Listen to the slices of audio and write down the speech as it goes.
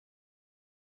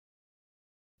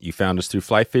You found us through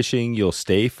fly fishing. You'll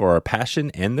stay for our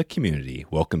passion and the community.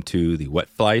 Welcome to the Wet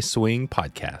Fly Swing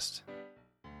podcast.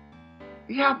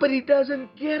 Yeah, but he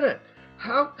doesn't get it.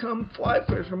 How come fly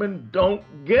fishermen don't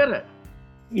get it?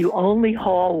 You only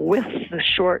haul with the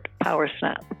short power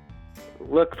snap.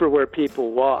 Look for where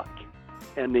people walk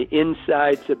and the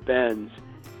insides of bends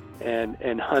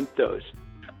and hunt those.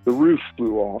 The roof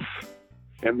blew off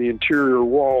and the interior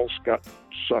walls got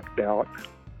sucked out.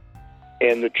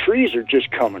 And the trees are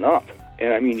just coming up.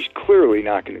 And I mean, he's clearly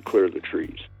not going to clear the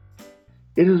trees.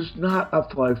 It is not a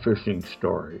fly fishing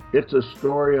story. It's a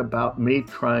story about me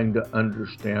trying to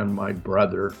understand my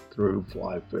brother through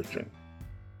fly fishing.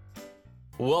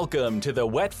 Welcome to the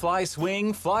Wet Fly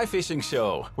Swing Fly Fishing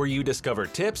Show, where you discover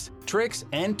tips, tricks,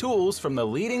 and tools from the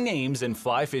leading names in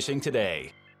fly fishing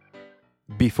today.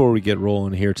 Before we get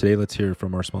rolling here today, let's hear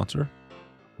from our sponsor.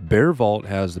 Bear Vault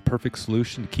has the perfect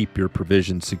solution to keep your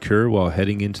provisions secure while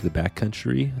heading into the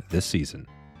backcountry this season.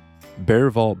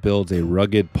 Bear Vault builds a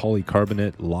rugged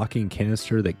polycarbonate locking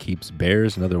canister that keeps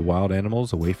bears and other wild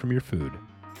animals away from your food.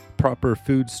 Proper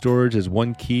food storage is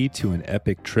one key to an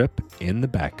epic trip in the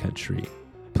backcountry.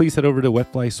 Please head over to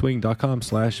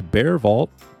wetflyswing.com/bearvault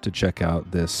to check out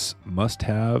this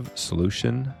must-have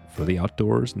solution for the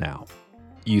outdoors now.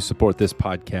 You support this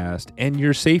podcast and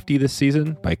your safety this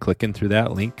season by clicking through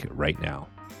that link right now.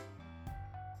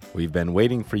 We've been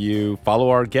waiting for you.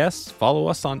 Follow our guests, follow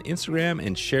us on Instagram,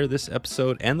 and share this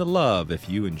episode and the love if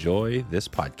you enjoy this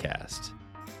podcast.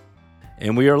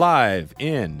 And we are live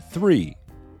in 3,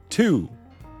 2,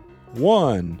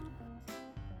 1.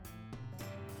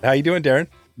 How you doing, Darren?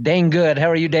 Dang good. How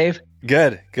are you, Dave?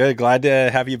 Good. Glad to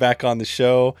have you back on the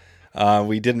show.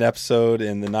 We did an episode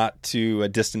in the not too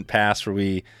distant past where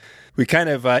we kind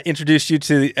of introduced you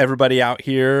to everybody out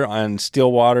here on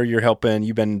Stillwater. You've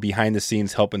been behind the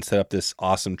scenes helping set up this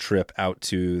awesome trip out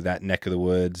to that neck of the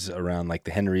woods around like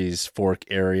the Henry's Fork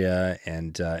area.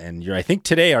 And you're, I think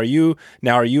today, are you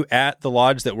at the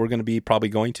lodge that we're going to be probably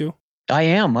going to? I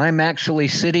am. I'm actually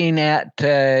sitting at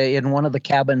in one of the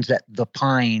cabins at the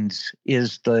Pines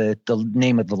is the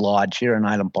name of the lodge here in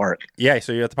Island Park. Yeah,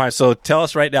 so you're at the Pines. So tell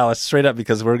us right now, let's straight up,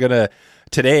 because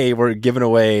today we're giving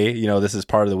away, this is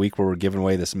part of the week where we're giving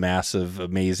away this massive,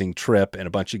 amazing trip and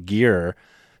a bunch of gear.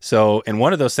 So, and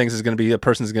one of those things is going to be a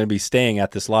person's going to be staying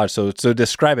at this lodge. So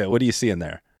describe it. What do you see in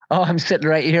there? Oh, I'm sitting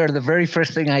right here. The very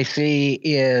first thing I see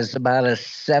is about a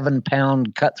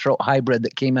 7-pound cutthroat hybrid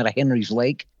that came out of Henry's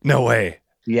Lake. No way.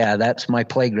 Yeah, that's my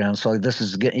playground. So this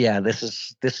is good. Yeah, this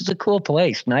is a cool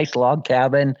place. Nice log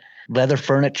cabin, leather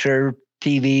furniture,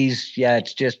 TVs. Yeah,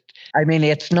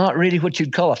 it's not really what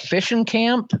you'd call a fishing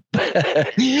camp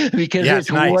because it's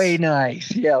nice. Way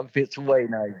nice. Yeah, it's way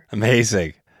nice.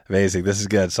 Amazing. This is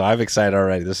good. So I'm excited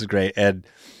already. This is great. And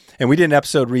we did an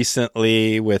episode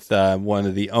recently with one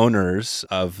of the owners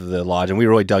of the lodge, and we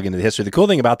really dug into the history. The cool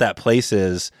thing about that place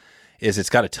is it's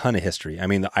got a ton of history. I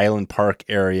mean, the Island Park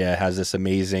area has this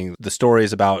amazing, the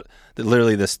stories about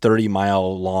literally this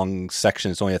 30-mile long section.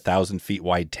 It's only 1,000 feet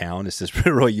wide town. It's this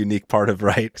really unique part of,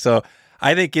 right? So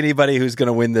I think anybody who's going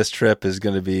to win this trip is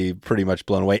going to be pretty much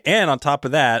blown away. And on top of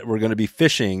that, we're going to be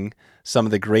fishing some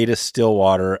of the greatest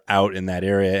Stillwater out in that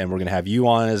area, and we're going to have you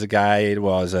on as a guide.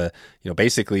 Well, as a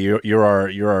basically you're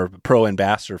our pro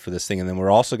ambassador for this thing, and then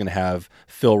we're also going to have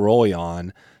Phil Rowley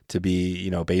on to be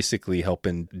basically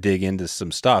helping dig into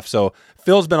some stuff. So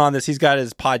Phil's been on this. He's got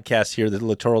his podcast here, the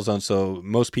Littoral Zone. So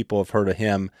most people have heard of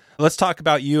him. Let's talk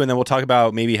about you, and then we'll talk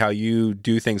about maybe how you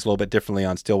do things a little bit differently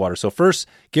on Stillwater. So first,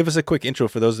 give us a quick intro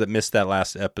for those that missed that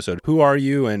last episode. Who are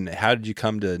you, and how did you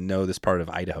come to know this part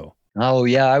of Idaho? Oh,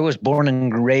 yeah. I was born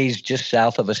and raised just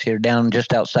south of us here, down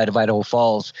just outside of Idaho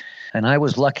Falls. And I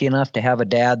was lucky enough to have a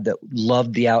dad that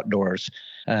loved the outdoors.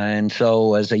 And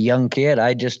so as a young kid,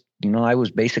 I just, I was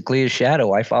basically his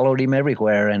shadow. I followed him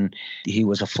everywhere. And he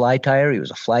was a fly tyer. He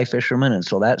was a fly fisherman. And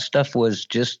so that stuff was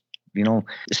just,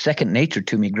 second nature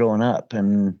to me growing up.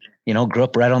 And, grew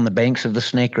up right on the banks of the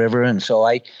Snake River. And so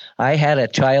I had a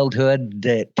childhood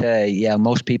that,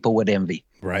 most people would envy.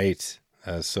 Right.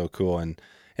 That's so cool.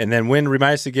 And then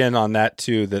remind us again on that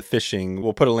too, the fishing.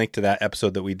 We'll put a link to that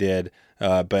episode that we did.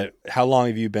 But how long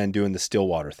have you been doing the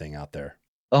Stillwater thing out there?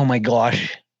 Oh my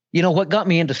gosh. What got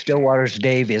me into Stillwaters,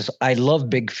 Dave, is I love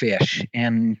big fish.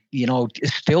 And,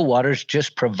 Stillwaters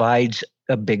just provides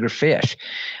a bigger fish.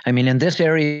 I mean, in this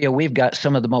area, we've got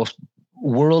some of the most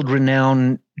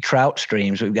world-renowned trout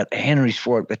streams. We've got the Henry's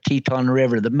Fork, the Teton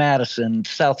River, the Madison,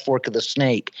 South Fork of the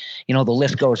Snake. You know, the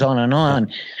list goes on and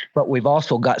on. But we've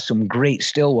also got some great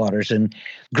stillwaters. And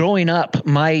growing up,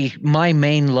 my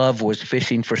main love was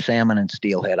fishing for salmon and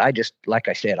steelhead. Like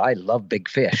I said, I love big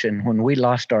fish. And when we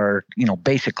lost our,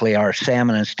 basically our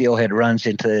salmon and steelhead runs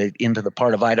into the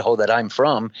part of Idaho that I'm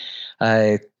from,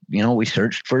 we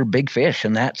searched for big fish,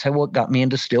 and that's what got me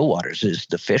into stillwaters. Is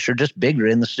the fish are just bigger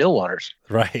in the stillwaters.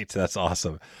 Right. That's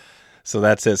awesome. So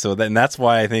that's it. So then that's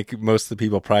why I think most of the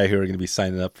people probably who are going to be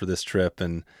signing up for this trip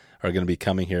and are going to be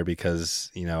coming here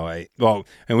because, and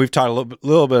we've talked a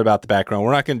little bit about the background.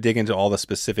 We're not going to dig into all the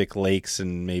specific lakes,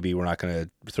 and maybe we're not going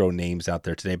to throw names out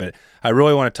there today, but I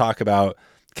really want to talk about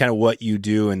kind of what you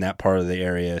do in that part of the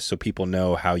area so people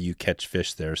know how you catch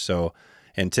fish there. So,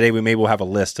 and today we'll have a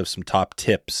list of some top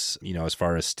tips, as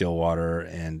far as Stillwater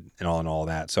and all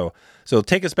that. So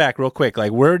take us back real quick.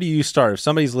 Like, where do you start? If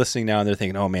somebody's listening now and they're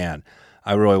thinking, oh man,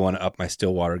 I really want to up my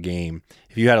Stillwater game.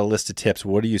 If you had a list of tips,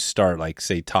 where do you start? Like,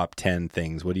 say, top 10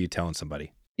 things. What are you telling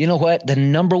somebody? You know what? The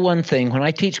number one thing when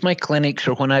I teach my clinics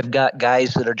or when I've got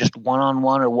guys that are just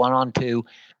one-on-one or one-on-two,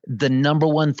 the number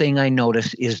one thing I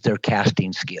notice is their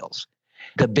casting skills.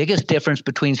 The biggest difference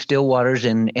between stillwaters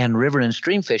and river and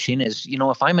stream fishing is,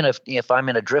 if I'm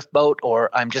in a drift boat or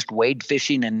I'm just wade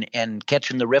fishing and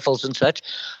catching the riffles and such,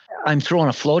 I'm throwing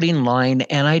a floating line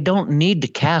and I don't need to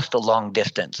cast a long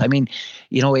distance. I mean,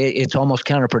 it's almost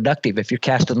counterproductive if you're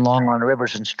casting long on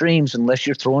rivers and streams unless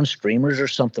you're throwing streamers or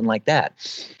something like that.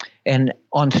 And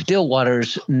on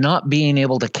stillwaters, not being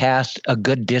able to cast a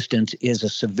good distance is a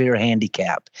severe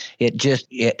handicap.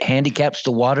 It handicaps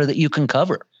the water that you can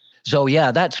cover. So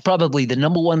yeah, that's probably the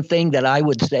number one thing that I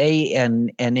would say.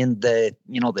 And in the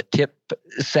the tip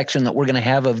section that we're going to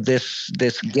have of this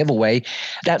giveaway,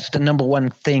 that's the number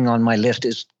one thing on my list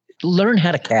is learn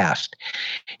how to cast.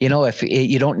 If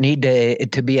you don't need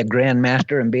to be a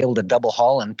grandmaster and be able to double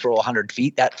haul and throw 100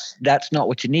 feet, that's not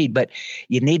what you need. But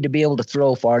you need to be able to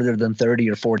throw farther than 30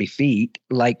 or 40 feet,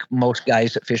 like most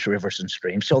guys that fish rivers and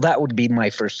streams. So that would be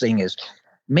my first thing: is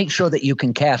make sure that you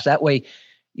can cast. That way,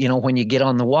 when you get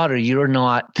on the water, you're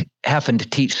not having to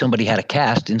teach somebody how to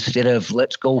cast instead of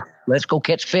let's go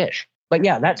catch fish. But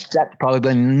yeah, that's probably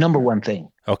the number one thing.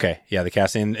 Okay. Yeah. The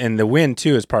casting and the wind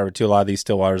too is part of it too. A lot of these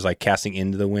stillwaters, like casting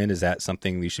into the wind. Is that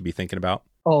something we should be thinking about?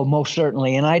 Oh, most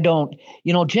certainly. And I don't,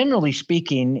 generally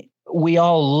speaking, we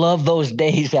all love those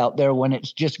days out there when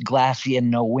it's just glassy and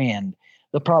no wind.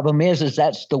 The problem is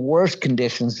that's the worst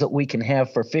conditions that we can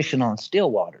have for fishing on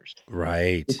stillwaters.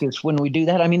 Right. Because when we do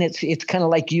that, I mean, it's kind of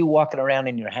like you walking around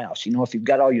in your house. If you've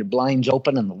got all your blinds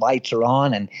open and the lights are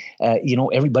on and,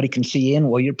 everybody can see in,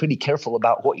 well, you're pretty careful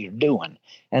about what you're doing.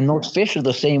 And those fish are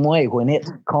the same way. When it's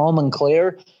calm and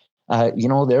clear,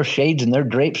 their shades and their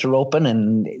drapes are open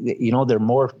and, they're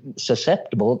more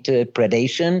susceptible to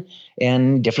predation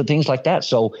and different things like that.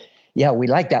 So, yeah, we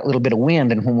like that little bit of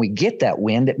wind. And when we get that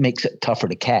wind, it makes it tougher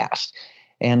to cast.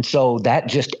 And so that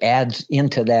just adds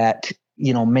into that,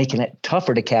 making it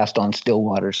tougher to cast on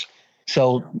stillwaters.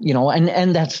 So,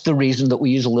 and that's the reason that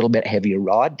we use a little bit heavier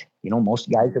rod. Most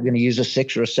guys are going to use a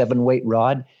 6 or a 7 weight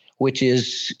rod, which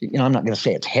is, I'm not going to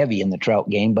say it's heavy in the trout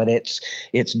game, but it's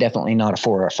definitely not a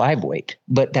 4 or a 5 weight.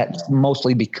 But that's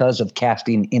mostly because of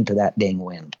casting into that dang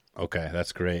wind. Okay,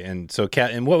 that's great. And so,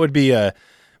 and what would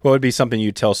be something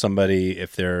you tell somebody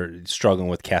if they're struggling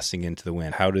with casting into the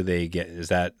wind? How do they get? Is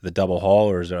that the double haul,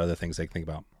 or is there other things they can think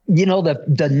about?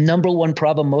 The number one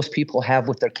problem most people have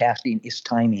with their casting is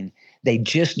timing. They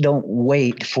just don't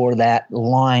wait for that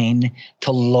line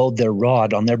to load their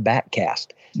rod on their back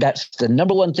cast. That's the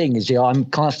number one thing is, I'm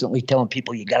constantly telling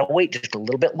people, you got to wait just a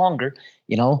little bit longer.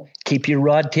 Keep your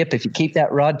rod tip. If you keep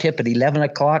that rod tip at 11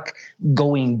 o'clock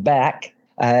going back,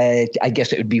 I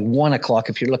guess it would be 1 o'clock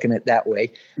if you're looking at it that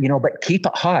way, but keep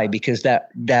it high because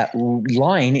that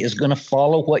line is going to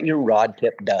follow what your rod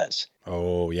tip does.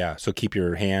 Oh, yeah. So keep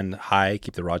your hand high,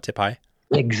 keep the rod tip high?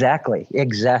 Exactly.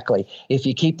 If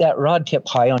you keep that rod tip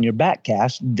high on your back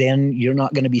cast, then you're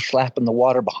not going to be slapping the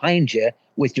water behind you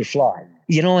with your fly.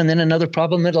 And then another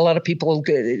problem that a lot of people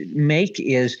make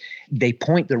is they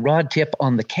point the rod tip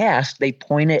on the cast, they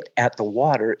point it at the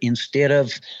water instead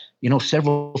of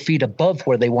several feet above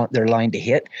where they want their line to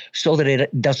hit so that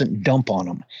it doesn't dump on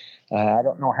them. I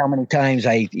don't know how many times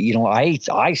I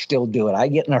still do it. I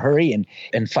get in a hurry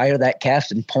and fire that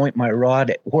cast and point my rod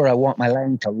at where I want my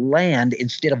line to land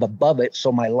instead of above it.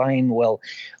 So my line will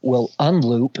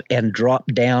unloop and drop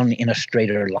down in a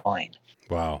straighter line.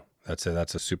 Wow. That's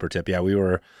a super tip. Yeah.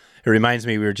 It reminds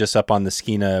me, we were just up on the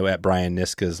Skeena at Brian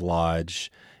Niska's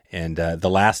lodge, and the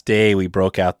last day we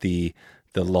broke out the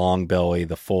the long belly,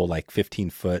 the full like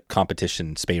 15-foot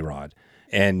competition spey rod.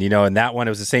 And, in that one,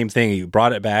 it was the same thing. He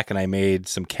brought it back and I made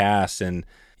some casts, and,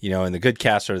 and the good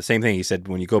casts are the same thing. He said,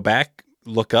 when you go back,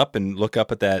 look up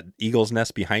at that eagle's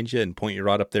nest behind you and point your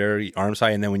rod up there, arms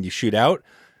high. And then when you shoot out,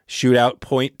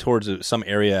 point towards some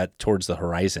area towards the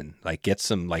horizon, like get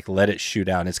some, like let it shoot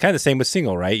out. And it's kind of the same with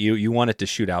single, right? You want it to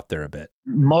shoot out there a bit.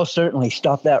 Most certainly.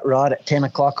 Stop that rod at 10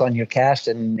 o'clock on your cast,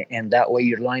 and that way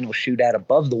your line will shoot out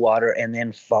above the water and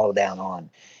then fall down on.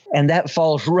 And that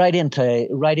falls right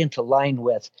into line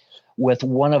with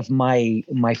one of my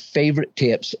favorite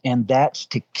tips, and that's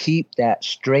to keep that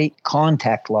straight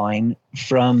contact line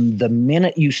from the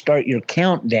minute you start your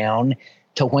countdown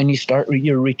to when you start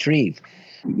your retrieve.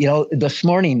 This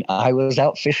morning I was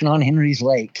out fishing on Henry's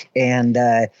Lake, and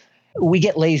we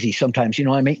get lazy sometimes.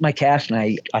 I make my cast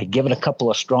and I give it a couple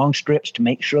of strong strips to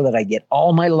make sure that I get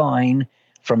all my line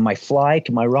from my fly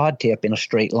to my rod tip in a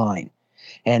straight line.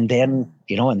 And then,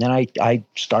 I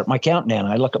start my countdown.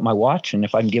 I look at my watch, and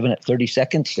if I'm giving it 30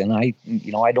 seconds, then I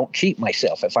don't cheat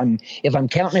myself. If I'm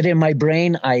counting it in my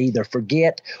brain, I either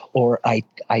forget or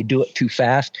I do it too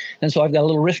fast. And so I've got a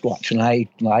little wristwatch, and I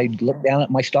look down at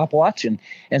my stopwatch, and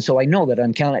so I know that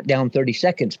I'm counting it down 30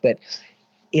 seconds. But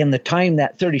in the time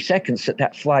that 30 seconds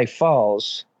that fly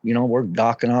falls, we're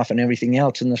docking off and everything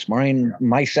else. And this morning,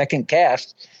 my second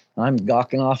cast, I'm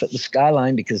gawking off at the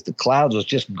skyline because the clouds was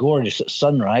just gorgeous at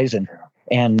sunrise, and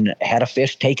had a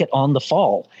fish take it on the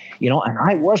fall, and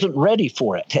I wasn't ready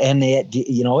for it. And it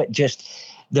just,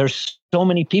 there's so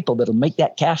many people that'll make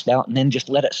that cast out and then just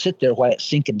let it sit there while it's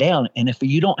sinking down. And if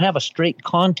you don't have a straight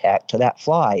contact to that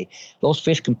fly, those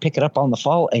fish can pick it up on the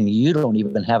fall and you don't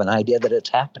even have an idea that it's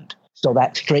happened. So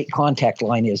that straight contact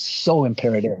line is so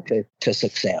imperative to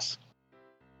success.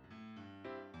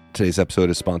 Today's episode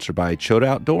is sponsored by Chota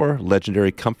Outdoor,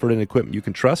 legendary comfort and equipment you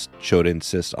can trust. Chota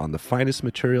insists on the finest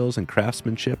materials and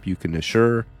craftsmanship. You can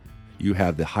assure you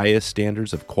have the highest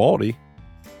standards of quality.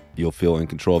 You'll feel in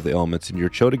control of the elements in your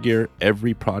Chota gear.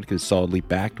 Every product is solidly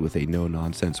backed with a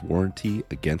no-nonsense warranty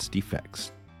against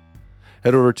defects.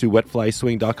 Head over to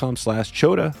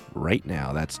wetflyswing.com/Chota right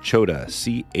now. That's Chota,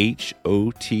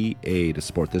 CHOTA, to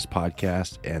support this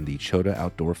podcast and the Chota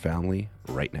Outdoor family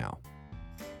right now.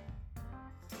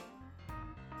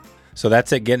 So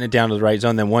that's it, getting it down to the right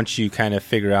zone. Then once you kind of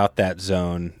figure out that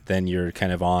zone, then you're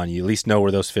kind of on. You at least know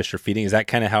where those fish are feeding. Is that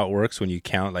kind of how it works when you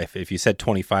count? Like if you said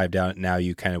 25 down, now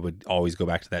you kind of would always go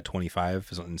back to that 25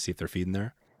 and see if they're feeding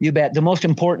there? You bet. The most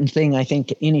important thing, I think,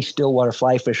 to any stillwater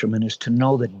fly fisherman is to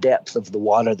know the depth of the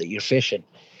water that you're fishing.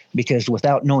 Because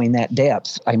without knowing that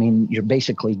depth, you're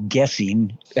basically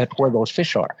guessing at where those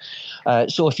fish are.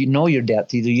 So if you know your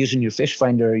depth, either using your fish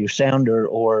finder or your sounder,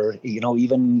 or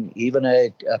even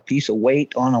a piece of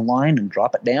weight on a line and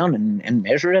drop it down and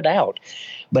measure it out.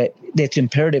 But it's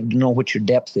imperative to know what your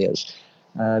depth is,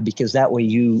 because that way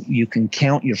you can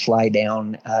count your fly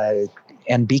down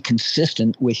and be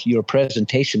consistent with your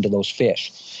presentation to those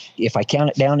fish. If I count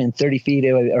it down in 30 feet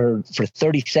or for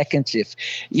 30 seconds,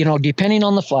 depending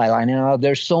on the fly line,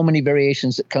 there's so many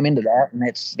variations that come into that, and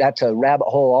that's a rabbit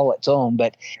hole all its own.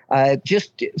 But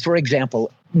just for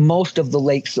example, most of the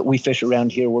lakes that we fish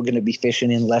around here, we're going to be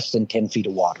fishing in less than 10 feet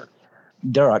of water.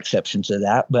 There are exceptions to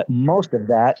that, but most of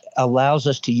that allows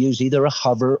us to use either a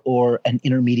hover or an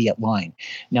intermediate line.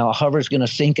 Now, a hover is going to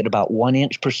sink at about 1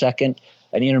 inch per second.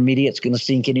 An intermediate is going to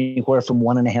sink anywhere from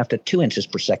 1.5 to 2 inches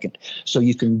per second. So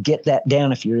you can get that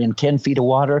down. If you're in 10 feet of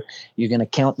water, you're going to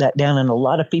count that down. And a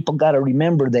lot of people got to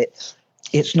remember that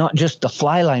it's not just the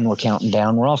fly line we're counting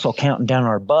down. We're also counting down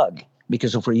our bug,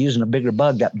 because if we're using a bigger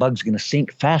bug, that bug's going to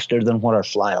sink faster than what our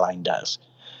fly line does.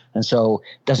 And so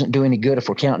it doesn't do any good if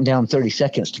we're counting down 30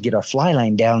 seconds to get our fly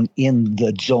line down in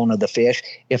the zone of the fish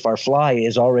if our fly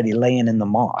is already laying in the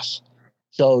moss.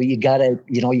 So you gotta,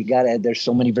 there's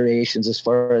so many variations as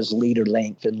far as leader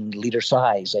length and leader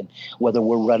size, and whether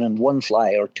we're running one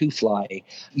fly or two fly,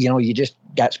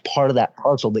 that's part of that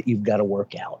puzzle that you've got to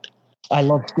work out. I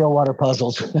love stillwater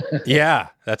puzzles. Yeah,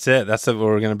 that's it. That's what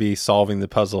we're going to be solving the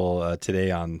puzzle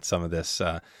today on some of this.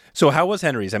 So how was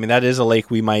Henry's? That is a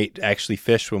lake we might actually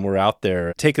fish when we're out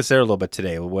there. Take us there a little bit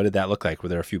today. What did that look like? Were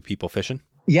there a few people fishing?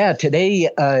 Yeah, today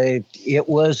it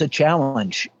was a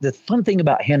challenge. The fun thing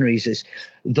about Henry's is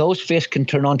those fish can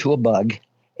turn onto a bug,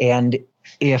 and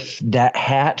if that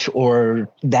hatch or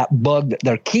that bug that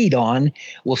they're keyed on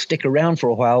will stick around for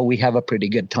a while, we have a pretty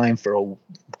good time for a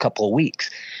couple of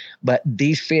weeks. But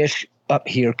these fish up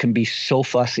here can be so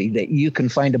fussy that you can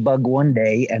find a bug one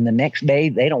day and the next day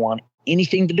they don't want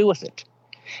anything to do with it.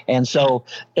 And so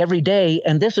every day,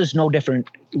 and this is no different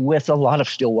with a lot of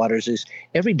stillwaters, is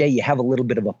every day you have a little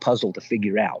bit of a puzzle to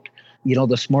figure out.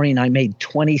 This morning I made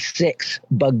 26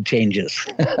 bug changes.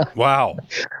 Wow.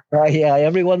 Yeah,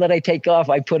 every one that I take off,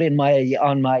 I put in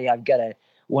I've got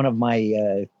one of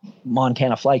my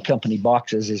Montana Fly Company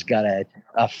boxes has got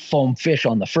a foam fish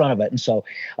on the front of it. And so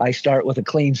I start with a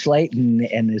clean slate,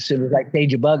 and as soon as I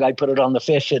cage a bug, I put it on the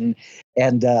fish, and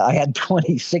I had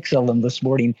 26 of them this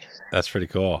morning. That's pretty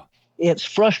cool. It's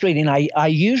frustrating. I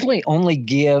usually only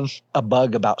give a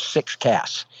bug about 6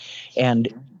 casts. And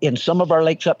in some of our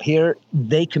lakes up here,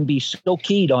 they can be so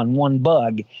keyed on one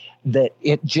bug that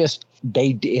it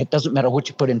doesn't matter what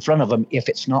you put in front of them. If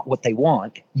it's not what they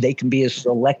want, they can be as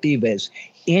selective as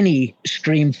any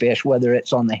stream fish, whether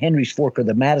it's on the Henry's Fork or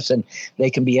the Madison.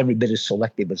 They can be every bit as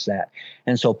selective as that.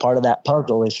 And so part of that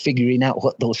puzzle is figuring out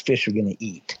what those fish are going to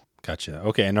eat. Gotcha.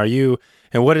 Okay.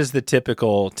 And what is the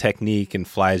typical technique and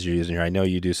flies you're using here? I know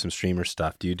you do some streamer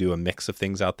stuff. Do you do a mix of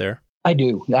things out there? I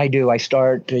do. I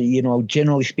start,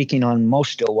 generally speaking, on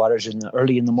most still waters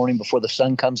early in the morning before the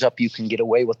sun comes up. You can get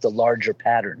away with the larger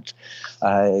patterns,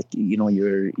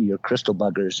 your crystal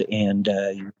buggers and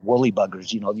your woolly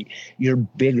buggers, your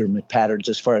bigger patterns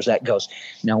as far as that goes.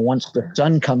 Now, once the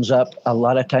sun comes up, a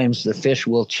lot of times the fish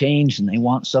will change and they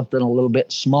want something a little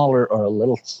bit smaller or a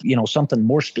little, something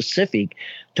more specific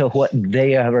to what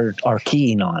they are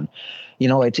keying on.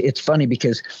 It's funny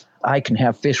because I can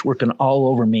have fish working all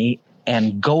over me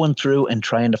and going through and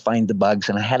trying to find the bugs.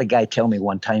 And I had a guy tell me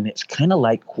one time, it's kind of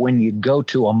like when you go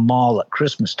to a mall at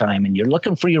Christmas time and you're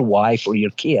looking for your wife or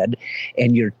your kid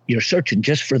and you're searching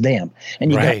just for them.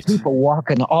 And you got people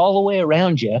walking all the way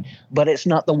around you, but it's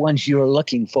not the ones you're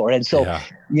looking for. And so,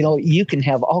 you can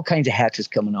have all kinds of hatches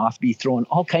coming off, be throwing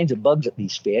all kinds of bugs at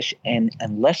these fish. And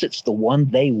unless it's the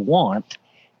one they want,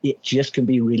 it just can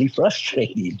be really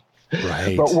frustrating.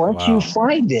 Right. But once you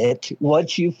find it,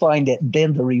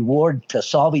 then the reward to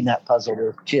solving that puzzle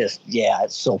is just,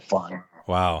 it's so fun.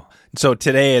 Wow. So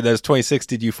today, those 26,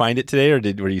 did you find it today or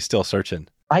were you still searching?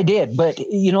 I did. But,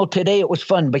 today it was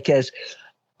fun because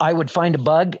I would find a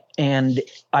bug and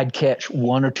I'd catch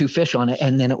 1 or 2 fish on it.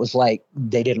 And then it was like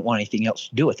they didn't want anything else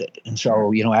to do with it. And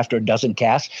so, after a dozen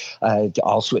casts,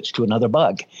 I'll switch to another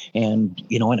bug. And,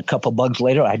 in a couple bugs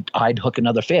later, I'd hook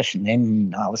another fish. And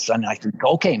then all of a sudden I think,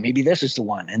 okay, maybe this is the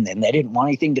one. And then they didn't want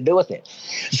anything to do with it.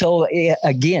 So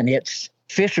again,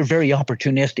 fish are very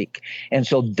opportunistic. And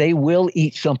so they will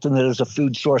eat something that is a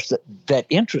food source that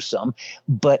interests them.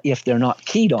 But if they're not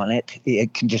keyed on it,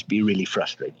 it can just be really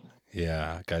frustrating.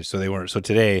 Yeah, gotcha. So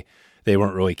today they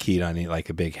weren't really keyed on like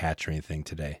a big hatch or anything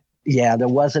today. Yeah, there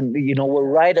wasn't, we're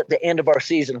right at the end of our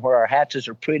season where our hatches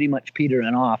are pretty much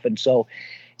petering off. And so,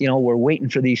 we're waiting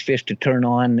for these fish to turn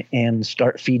on and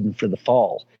start feeding for the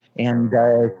fall. And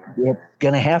it's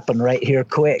going to happen right here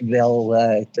quick.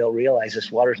 They'll realize this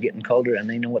water's getting colder and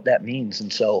they know what that means.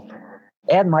 And so,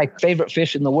 and my favorite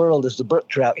fish in the world is the brook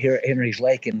trout here at Henry's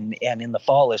Lake. And in the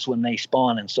fall is when they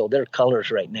spawn. And so their colors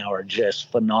right now are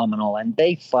just phenomenal. And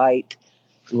they fight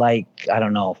like, I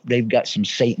don't know, they've got some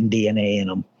Satan DNA in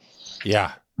them.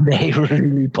 Yeah. They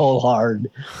really pull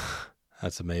hard.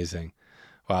 That's amazing.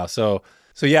 Wow. So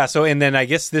and then I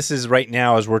guess this is right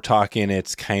now as we're talking,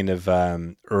 it's kind of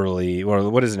early, or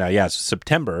what is it now? Yeah, it's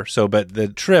September. So, but the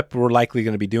trip we're likely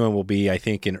going to be doing will be, I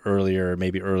think,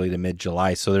 maybe early to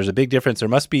mid-July. So there's a big difference. There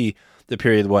must be the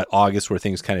period, August, where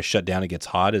things kind of shut down. It gets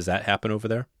hot. Does that happen over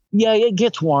there? Yeah, it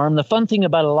gets warm. The fun thing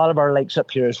about a lot of our lakes up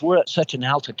here is we're at such an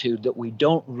altitude that we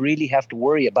don't really have to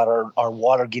worry about our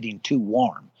water getting too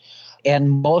warm. And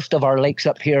most of our lakes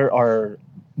up here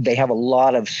they have a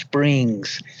lot of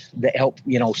springs that help,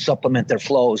 supplement their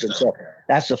flows. And so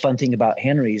that's the fun thing about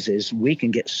Henry's is we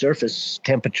can get surface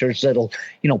temperatures that'll,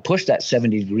 push that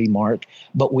 70-degree mark.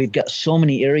 But we've got so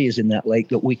many areas in that lake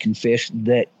that we can fish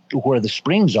that where the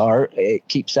springs are, it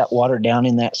keeps that water down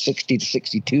in that 60 to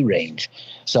 62 range.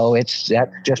 So that's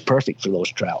just perfect for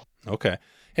those trout. Okay.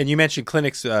 And you mentioned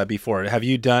clinics before. Have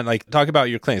you done, talk about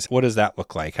your clinics. What does that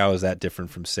look like? How is that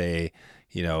different from, say,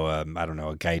 I don't know,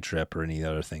 a guide trip or any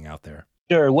other thing out there?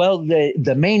 Sure. Well,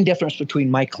 the main difference between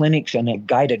my clinics and a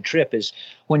guided trip is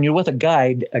when you're with a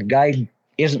guide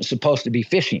isn't supposed to be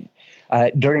fishing.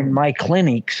 During my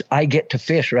clinics, I get to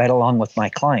fish right along with my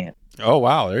client. Oh,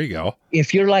 wow. There you go.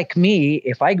 If you're like me,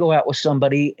 if I go out with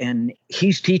somebody and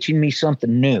he's teaching me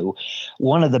something new,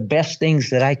 one of the best things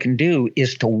that I can do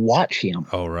is to watch him.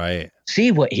 Oh, right.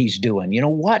 See what he's doing,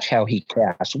 watch how he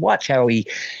casts, watch how he,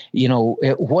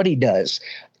 what he does.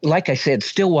 Like I said,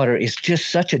 Stillwater is just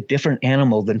such a different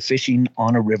animal than fishing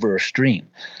on a river or stream.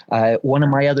 One of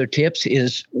my other tips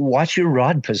is watch your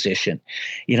rod position.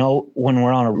 When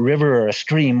we're on a river or a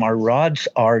stream, our rods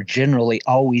are generally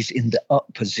always in the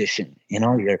up position.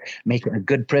 You're making making a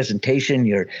good presentation.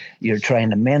 You're trying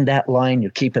to mend that line.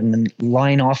 You're keeping the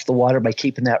line off the water by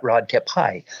keeping that rod tip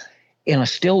high. In a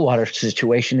Stillwater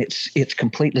situation, it's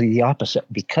completely the opposite.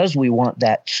 Because we want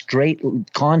that straight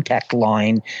contact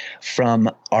line from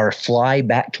our fly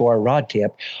back to our rod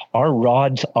tip, our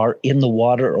rods are in the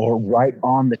water or right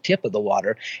on the tip of the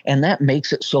water. And that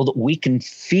makes it so that we can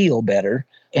feel better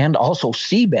and also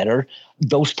see better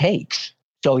those takes.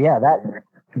 So yeah, that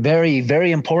very,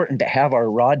 very important to have our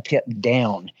rod tip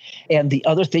down. And the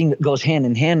other thing that goes hand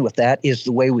in hand with that is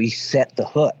the way we set the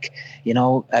hook. You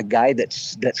know, a guy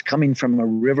that's coming from a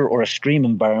river or a stream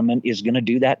environment is going to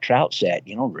do that trout set,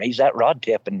 you know, raise that rod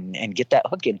tip and get that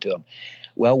hook into him.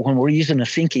 Well, when we're using a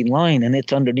sinking line and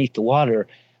it's underneath the water,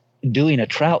 doing a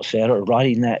trout set or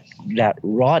riding that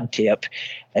rod tip,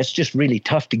 it's just really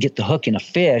tough to get the hook in a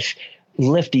fish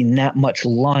lifting that much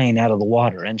line out of the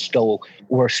water. And so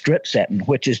we're strip setting,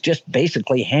 which is just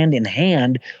basically hand in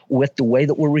hand with the way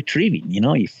that we're retrieving. You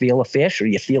know, you feel a fish or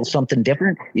you feel something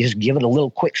different, you just give it a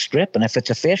little quick strip. And if it's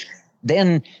a fish,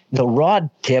 then the rod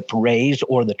tip raise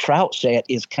or the trout set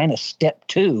is kind of step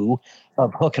 2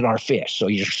 of hooking our fish. So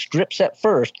you strip set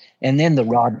first and then the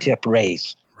rod tip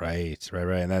raise. Right.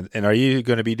 And are you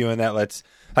going to be doing that?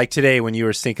 Like today, when you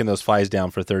were sinking those flies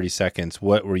down for 30 seconds,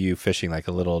 what were you fishing? Like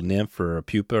a little nymph or a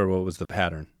pupa, or what was the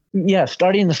pattern? Yeah,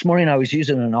 starting this morning, I was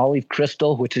using an olive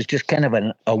crystal, which is just kind of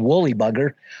a woolly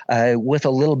bugger with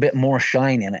a little bit more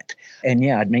shine in it. And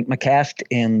yeah, I'd make my cast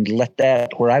and let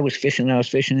that, where I was fishing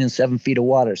in 7 feet of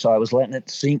water. So I was letting it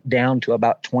sink down to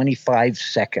about 25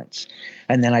 seconds.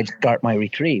 And then I'd start my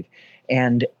retrieve.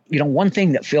 And, you know, one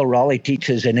thing that Phil Raleigh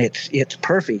teaches, and it's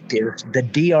perfect, is the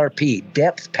DRP,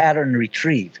 depth pattern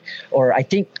retrieve. Or I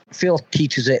think Phil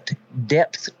teaches it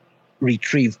depth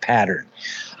retrieve pattern.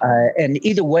 And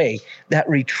either way, that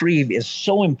retrieve is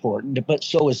so important, but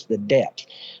so is the depth.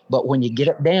 But when you get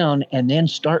it down and then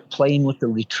start playing with the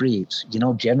retrieves, you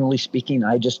know, generally speaking,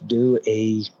 I just do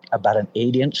about an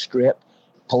 8-inch strip,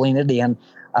 pulling it in.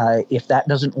 If that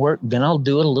doesn't work, then I'll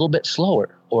do it a little bit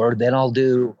slower, or then I'll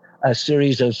do a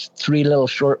series of 3 little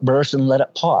short bursts and let it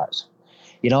pause.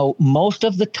 You know, most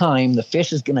of the time, the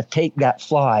fish is going to take that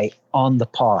fly on the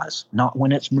pause, not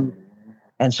when it's moving.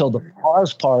 And so the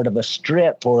pause part of a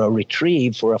strip or a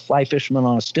retrieve for a fly fisherman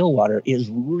on a Stillwater is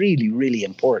really, really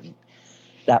important.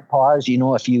 That pause, you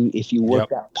know, if you work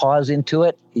that pause into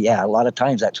it, yeah, a lot of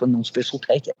times that's when those fish will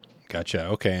take it. Gotcha.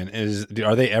 Okay. And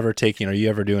are you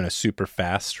ever doing a super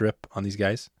fast strip on these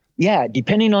guys? Yeah,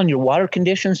 depending on your water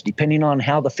conditions, depending on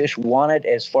how the fish want it,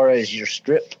 as far as your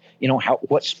strip, you know,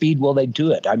 what speed will they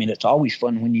do it? I mean, it's always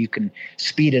fun when you can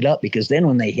speed it up, because then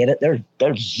when they hit it,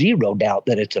 there's zero doubt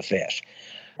that it's a fish.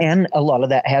 And a lot of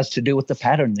that has to do with the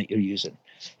pattern that you're using.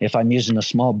 If I'm using a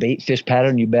small bait fish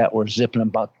pattern, you bet we're zipping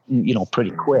about, you know,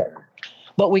 pretty quick.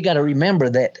 But we got to remember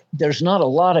that there's not a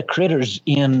lot of critters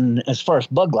as far as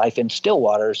bug life in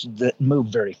Stillwaters that move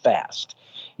very fast.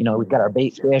 You know, we've got our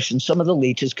bait fish, and some of the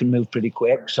leeches can move pretty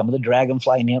quick. Some of the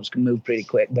dragonfly nymphs can move pretty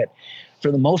quick. But for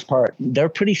the most part, they're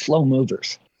pretty slow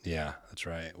movers. Yeah, that's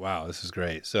right. Wow, this is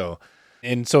great. So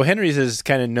Henry's is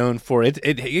kind of known for it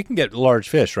can get large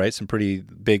fish, right? Some pretty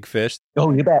big fish.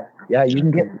 Oh, you bet. Yeah, you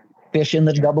can get fish in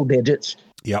the double digits.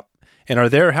 Yep. And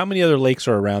how many other lakes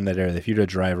are around that area? If you were to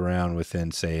drive around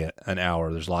within, say, an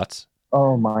hour, there's lots?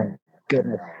 Oh, my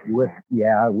goodness.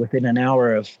 Within an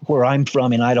hour of where I'm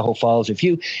from in Idaho Falls, if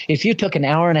you took an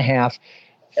hour and a half,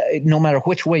 no matter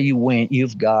which way you went,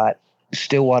 you've got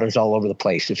Stillwaters all over the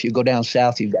place. If you go down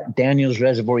south, you've got Daniels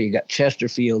Reservoir, you got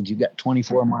Chesterfield, you got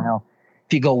 24 Mile.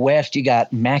 If you go west, you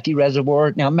got Mackey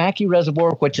Reservoir. Now, Mackey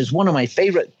Reservoir, which is one of my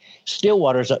favorite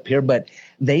Stillwaters up here, but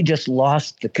they just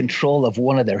lost the control of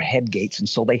one of their head gates, and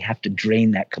so they have to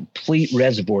drain that complete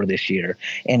reservoir this year,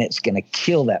 and it's going to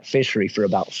kill that fishery for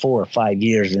about 4 or 5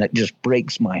 years, and it just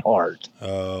breaks my heart.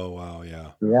 Oh, wow, yeah.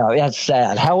 Yeah, that's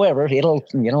sad. However, it'll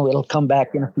come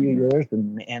back in a few years,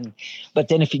 but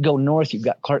then if you go north, you've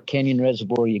got Clark Canyon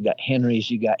Reservoir, you've got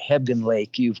Henry's, you've got Hebden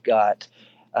Lake, you've got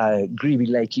Greevy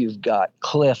Lake, you've got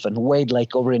Cliff and Wade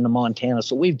Lake over into Montana.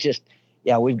 So we've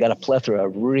got a plethora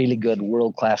of really good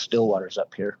world-class Stillwaters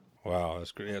up here. Wow,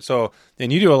 that's great. Yeah. So,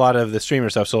 and you do a lot of the streamer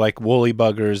stuff. So like woolly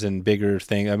buggers and bigger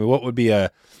thing. I mean, what would be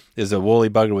is a woolly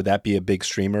bugger, would that be a big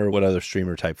streamer? What other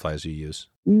streamer type flies do you use?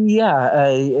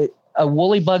 Yeah, a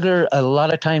woolly bugger, a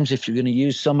lot of times if you're going to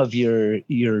use some of your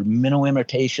minnow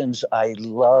imitations, I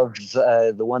love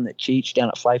the one that Cheech down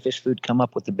at Fly Fish Food come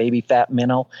up with, the baby fat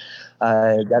minnow.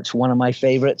 That's one of my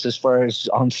favorites as far as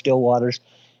on Stillwaters.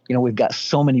 You know, we've got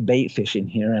so many bait fish in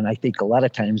here, and I think a lot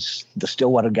of times the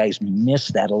Stillwater guys miss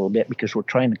that a little bit because we're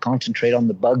trying to concentrate on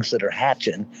the bugs that are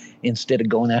hatching instead of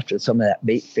going after some of that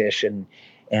bait fish. And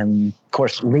And of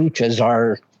course, leeches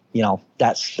are,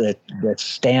 that's the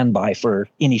standby for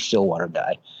any stillwater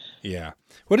guy. Yeah.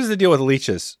 What is the deal with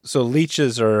leeches? So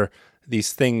leeches are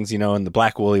these things, in the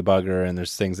black woolly bugger, and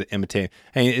there's things that imitate.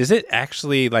 And is it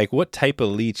actually like what type of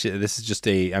leech? This is just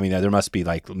there must be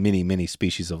like many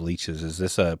species of leeches. Is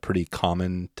this a pretty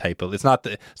common type of? It's not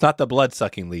the blood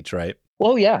sucking leech, right?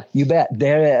 Oh yeah, you bet.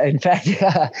 There, in fact,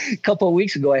 a couple of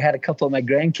weeks ago, I had a couple of my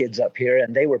grandkids up here,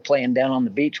 and they were playing down on the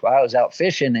beach while I was out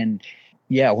fishing. And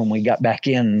yeah, when we got back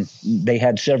in, they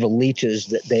had several leeches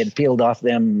that they had peeled off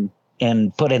them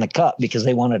and put in a cup because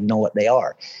they wanted to know what they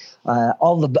are.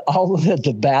 All of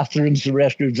the bathrooms, the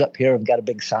restrooms up here have got a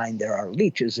big sign. There are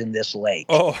leeches in this lake.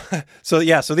 Oh, so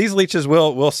these leeches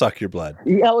will suck your blood.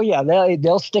 Yeah, oh yeah,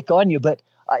 they'll stick on you, but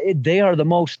they are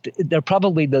they're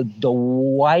probably the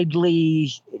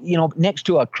widely, next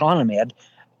to a chronomid,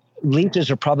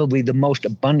 leeches are probably the most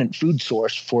abundant food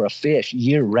source for a fish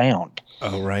year round.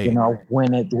 Oh, right.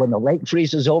 When the lake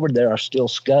freezes over, there are still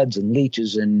scuds and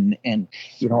leeches and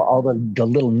all the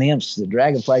little nymphs, the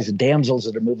dragonflies, the damsels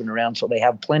that are moving around. So they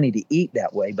have plenty to eat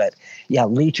that way. But yeah,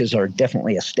 leeches are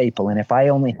definitely a staple. And if I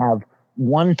only have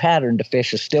one pattern to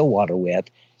fish a stillwater with,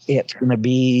 it's going to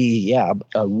be,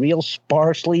 a real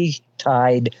sparsely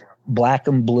tied black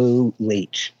and blue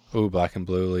leech. Oh, black and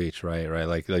blue leech. Right.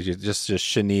 Like just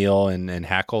chenille and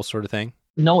hackle sort of thing.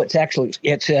 No, it's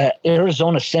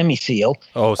Arizona semi-seal.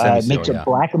 Oh, semi-seal, makes it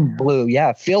black and blue.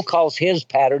 Yeah, Phil calls his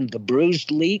pattern the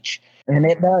bruised leech, and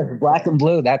it does. Black and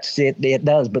blue, that's it. It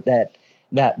does, but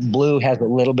that blue has a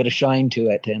little bit of shine to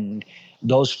it. And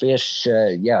those fish,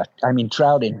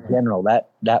 trout in general,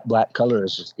 that black color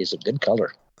is a good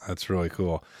color. That's really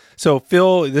cool. So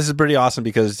Phil, this is pretty awesome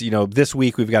because, this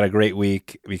week we've got a great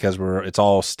week because it's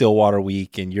all Stillwater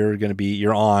week, and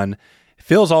you're on.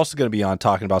 Phil's also going to be on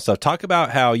talking about stuff. Talk about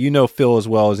how Phil as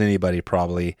well as anybody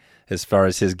probably as far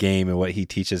as his game and what he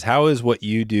teaches. How is what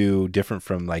you do different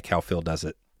from like how Phil does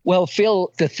it? Well,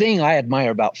 Phil, the thing I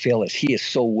admire about Phil is he is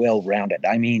so well-rounded.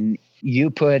 I mean, you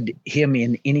put him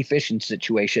in any fishing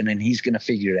situation and he's going to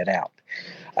figure it out.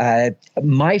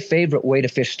 My favorite way to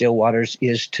fish stillwaters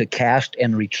is to cast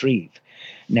and retrieve.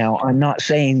 Now, I'm not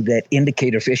saying that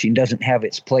indicator fishing doesn't have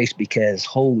its place because,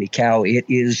 holy cow, it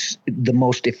is the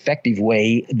most effective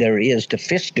way there is to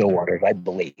fish stillwaters, I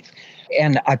believe.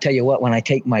 And I tell you what, when I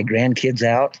take my grandkids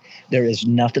out, there is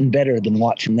nothing better than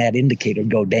watching that indicator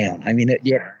go down. I mean, it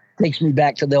takes me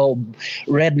back to the old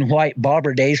red and white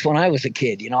bobber days when I was a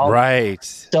kid, Right.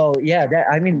 So, yeah,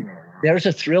 there's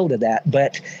a thrill to that.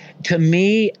 But to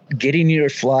me, getting your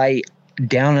fly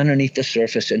down underneath the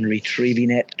surface and retrieving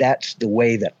it, that's the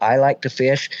way that I like to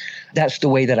fish. That's the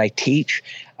way that I teach.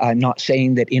 I'm not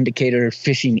saying that indicator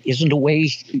fishing isn't a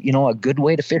way, a good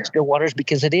way to fish still waters,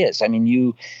 because it is. I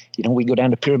mean, we go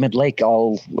down to Pyramid Lake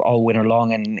all winter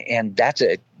long, and that's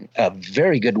a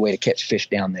very good way to catch fish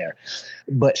down there.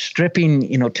 But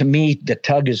stripping, to me, the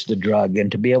tug is the drug,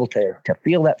 and to be able to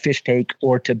feel that fish take,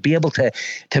 or to be able to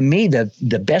me,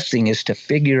 the best thing is to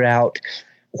figure out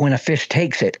when a fish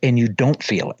takes it and you don't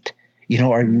feel it.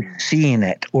 Are you seeing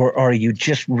it, or are you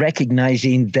just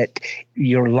recognizing that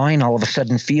your line all of a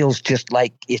sudden feels just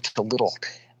like it's a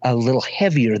little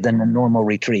heavier than a normal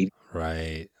retrieve?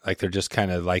 Right. Like they're just kind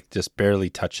of like just barely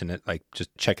touching it, like just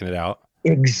checking it out.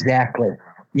 Exactly.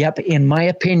 Yep. In my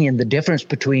opinion, the difference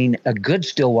between a good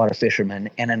stillwater fisherman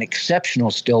and an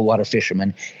exceptional stillwater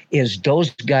fisherman is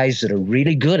those guys that are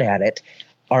really good at it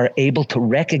are able to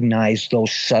recognize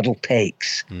those subtle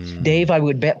takes. Dave, I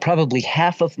would bet probably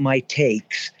half of my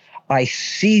takes, I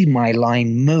see my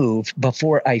line move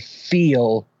before I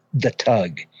feel the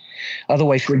tug.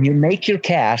 Otherwise, when you make your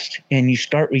cast and you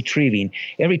start retrieving,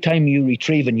 every time you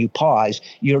retrieve and you pause,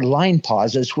 your line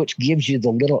pauses, which gives you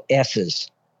the little S's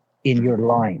in your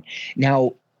line.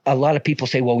 Now, a lot of people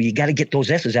say, well, you got to get those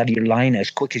S's out of your line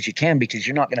as quick as you can because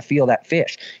you're not going to feel that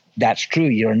fish. That's true,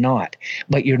 you're not.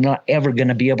 But you're not ever going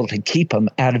to be able to keep them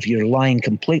out of your line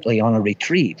completely on a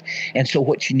retrieve. And so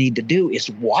what you need to do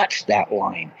is watch that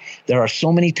line. There are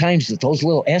so many times that those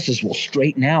little S's will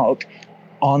straighten out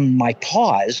on my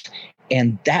pause,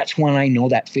 and that's when I know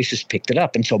that fish has picked it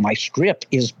up. And so my strip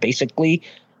is basically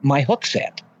my hook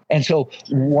set. And so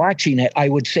watching it, I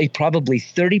would say probably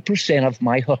 30% of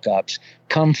my hookups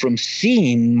come from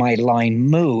seeing my line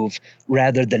move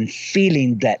rather than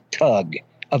feeling that tug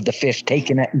of the fish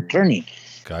taking it and turning.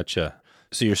 Gotcha.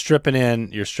 So you're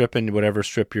stripping whatever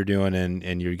strip you're doing,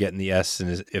 and you're getting the S. And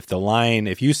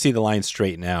if you see the line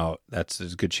straighten out, there's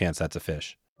a good chance that's a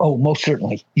fish. Oh, most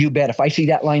certainly. You bet. If I see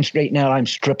that line straighten out, I'm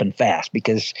stripping fast,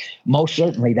 because most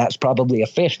certainly that's probably a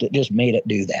fish that just made it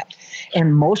do that.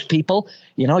 And most people,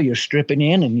 you're stripping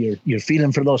in and you're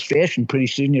feeling for those fish, and pretty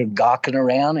soon you're gawking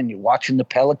around and you're watching the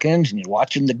pelicans and you're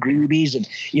watching the greabies, and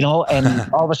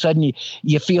and all of a sudden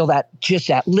you feel that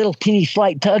little teeny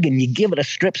slight tug, and you give it a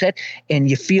strip set and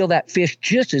you feel that fish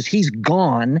just as he's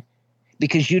gone,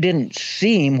 because you didn't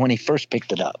see him when he first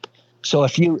picked it up. So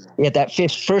if that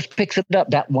fish first picks it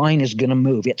up, that line is going to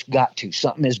move. It's got to.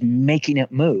 Something is making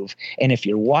it move. And if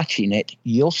you're watching it,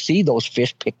 you'll see those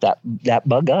fish pick that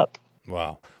bug up.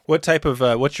 Wow. What type of,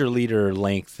 what's your leader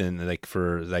length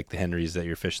for the Henrys that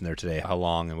you're fishing there today? How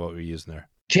long and what were you using there?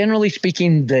 Generally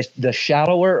speaking, the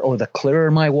shallower or the clearer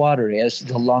my water is,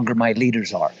 the longer my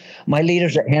leaders are. My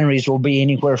leaders at Henry's will be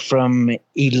anywhere from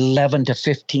 11 to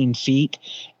 15 feet.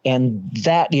 And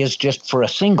that is just for a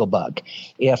single bug.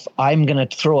 If I'm going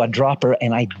to throw a dropper,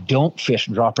 and I don't fish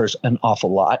droppers an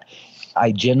awful lot,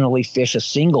 I generally fish a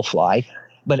single fly.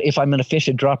 But if I'm going to fish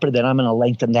a dropper, then I'm going to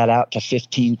lengthen that out to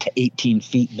 15 to 18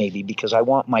 feet maybe, because I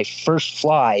want my first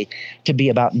fly to be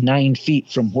about 9 feet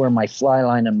from where my fly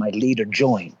line and my leader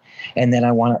join. And then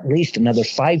I want at least another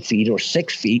 5 feet or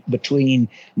 6 feet between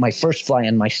my first fly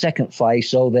and my second fly,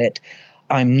 so that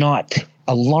I'm not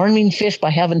alarming fish by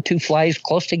having two flies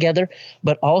close together,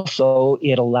 but also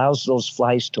it allows those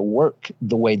flies to work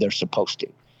the way they're supposed to.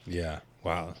 Yeah.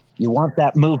 Wow. You want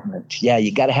that movement. Yeah,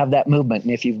 you got to have that movement.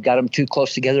 And if you've got them too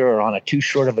close together or on a too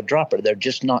short of a dropper, they're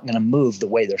just not going to move the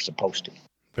way they're supposed to.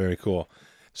 Very cool.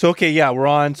 So, okay, yeah, we're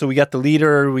on. So we got the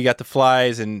leader, we got the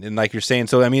flies, and like you're saying,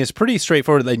 so, I mean, it's pretty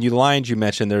straightforward. The lines you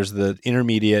mentioned, there's the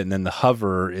intermediate, and then the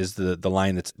hover is the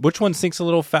line that's, which one sinks a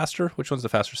little faster? Which one's the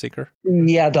faster sinker?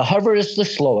 Yeah, the hover is the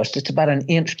slowest. It's about an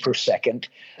inch per second.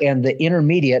 And the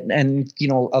intermediate, and,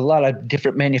 a lot of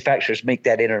different manufacturers make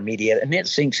that intermediate, and it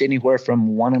sinks anywhere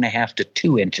from 1.5 to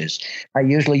 2 inches. I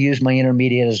usually use my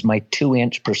intermediate as my 2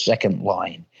 inch per second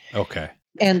line. Okay.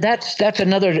 And that's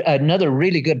another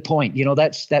really good point.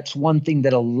 That's one thing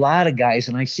that a lot of guys,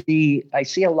 and I see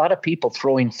a lot of people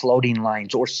throwing floating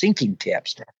lines or sinking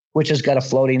tips, which has got a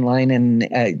floating line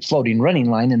and floating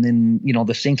running line, and then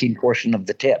the sinking portion of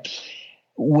the tip.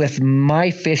 With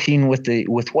my fishing,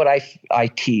 with what I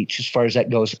teach as far as that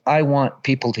goes, I want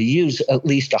people to use at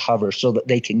least a hover so that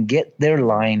they can get their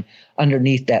line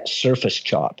underneath that surface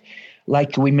chop.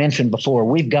 Like we mentioned before,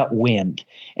 we've got wind.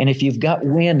 And if you've got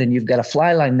wind and you've got a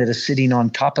fly line that is sitting on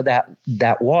top of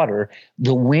that water,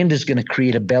 the wind is going to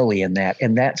create a belly in that.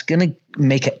 And that's going to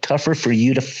make it tougher for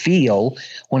you to feel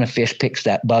when a fish picks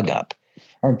that bug up.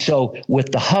 And so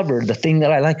with the hover, the thing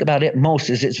that I like about it most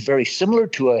is it's very similar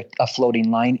to a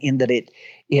floating line in that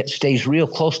it stays real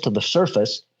close to the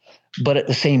surface, but at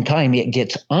the same time, it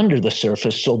gets under the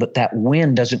surface so that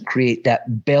wind doesn't create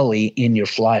that belly in your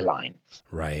fly line.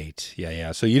 Right.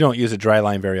 Yeah. So you don't use a dry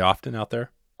line very often out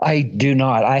there? I do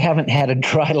not. I haven't had a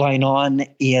dry line on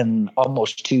in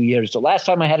almost 2 years. The last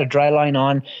time I had a dry line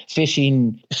on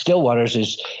fishing Stillwaters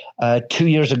is 2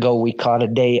 years ago. We caught a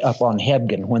day up on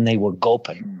Hebgen when they were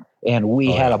gulping. And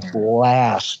we had a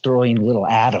blast throwing little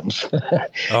atoms.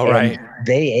 All right.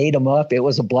 They ate them up. It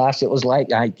was a blast. It was like,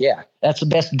 that's the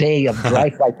best day of dry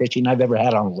fly fishing I've ever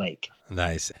had on a lake.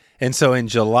 Nice. And so in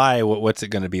July, what's it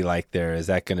going to be like there? Is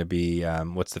that going to be,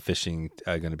 what's the fishing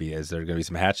going to be? Is there going to be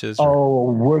some hatches?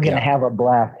 Oh, we're going to have a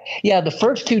blast. Yeah, the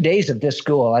first 2 days of this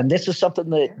school, and this is something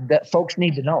that folks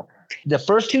need to know. The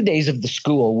first 2 days of the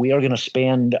school, we are going to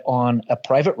spend on a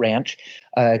private ranch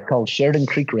called Sheridan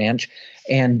Creek Ranch,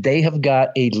 and they have got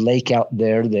a lake out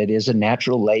there that is a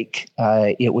natural lake.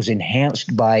 It was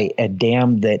enhanced by a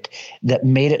dam that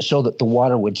made it so that the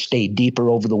water would stay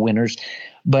deeper over the winters.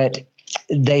 But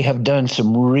they have done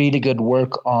some really good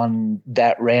work on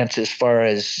that ranch as far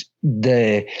as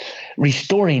the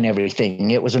restoring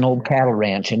everything. It was an old cattle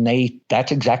ranch, and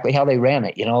that's exactly how they ran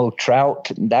it.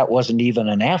 Trout, that wasn't even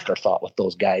an afterthought with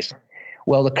those guys.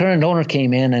 Well, the current owner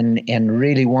came in and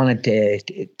really wanted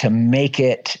to make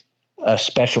it a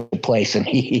special place, and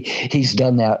he's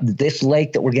done that. This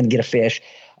lake that we're going to get a fish,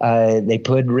 they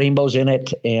put rainbows in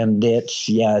it, and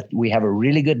we have a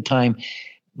really good time.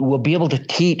 We'll be able to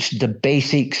teach the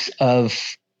basics of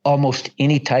almost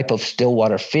any type of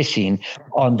stillwater fishing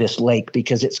on this lake,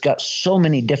 because it's got so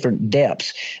many different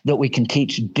depths that we can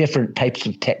teach different types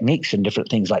of techniques and different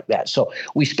things like that. So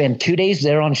we spend 2 days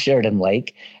there on Sheridan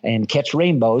Lake and catch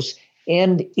rainbows.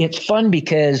 And it's fun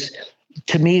because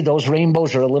to me, those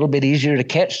rainbows are a little bit easier to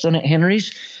catch than at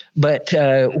Henry's. But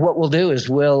what we'll do is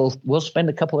we'll spend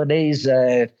a couple of days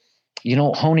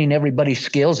honing everybody's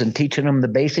skills and teaching them the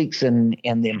basics and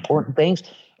the important things.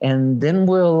 And then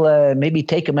we'll maybe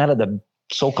take them out of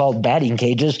so-called batting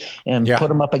cages and put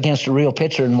them up against a real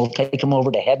pitcher, and we'll take them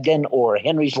over to Hebgen or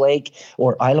Henry's Lake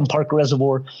or Island Park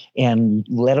Reservoir and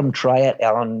let them try it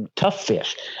on tough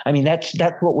fish. I mean, that's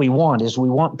what we want. Is we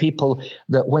want people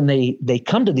that when they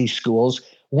come to these schools,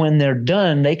 when they're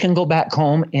done, they can go back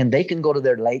home and they can go to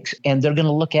their lakes and they're going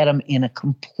to look at them in a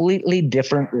completely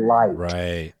different light.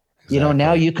 Right. Exactly.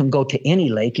 Now you can go to any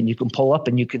lake and you can pull up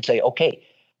and you can say, okay,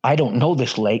 I don't know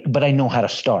this lake, but I know how to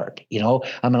start. I'm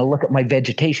going to look at my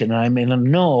vegetation and I'm going to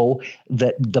know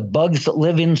that the bugs that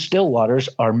live in Stillwaters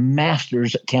are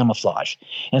masters at camouflage.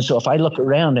 And so if I look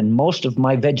around and most of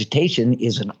my vegetation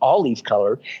is an olive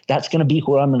color, that's going to be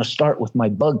where I'm going to start with my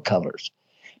bug colors,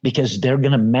 because they're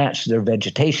going to match their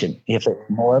vegetation. If it's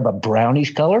more of a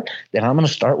brownish color, then I'm going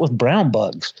to start with brown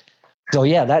bugs. So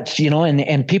yeah, that's,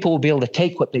 and people will be able to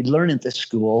take what they learn at this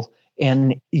school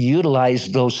and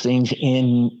utilize those things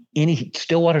in any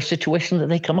Stillwater situation that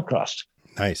they come across.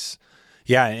 Nice.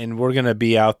 Yeah, and we're going to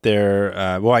be out there.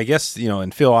 I guess,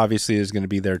 and Phil obviously is going to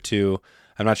be there too.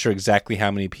 I'm not sure exactly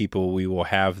how many people we will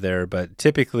have there, but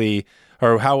typically,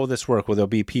 or how will this work? Will there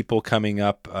be people coming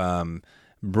up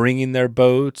bringing their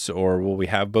boats, or will we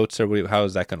have boats there? How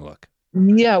is that going to look?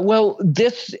 Yeah, well,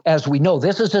 this, as we know,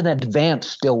 this is an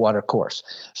advanced Stillwater course.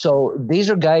 So these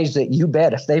are guys that you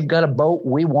bet if they've got a boat,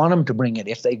 we want them to bring it.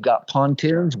 If they've got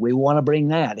pontoons, we want to bring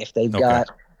that. If they've got,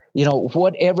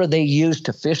 whatever they use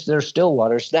to fish their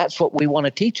Stillwaters, that's what we want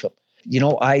to teach them.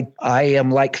 I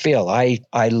am like Phil. I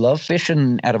love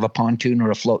fishing out of a pontoon or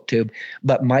a float tube,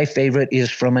 but my favorite is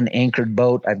from an anchored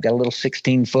boat. I've got a little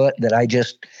 16-foot that I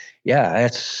just,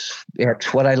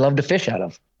 it's what I love to fish out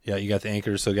of. Yeah, you got the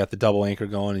anchor, so you got the double anchor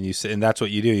going, and you sit, and that's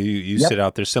what you do. You sit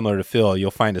out there similar to Phil.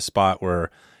 You'll find a spot where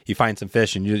you find some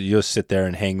fish, and you just sit there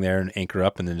and hang there and anchor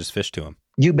up, and then just fish to them.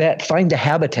 You bet. Find a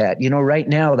habitat. Right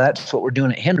now, that's what we're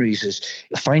doing at Henry's is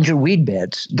find your weed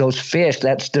beds. Those fish,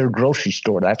 that's their grocery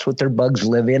store. That's what their bugs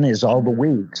live in, is all the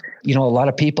weeds. A lot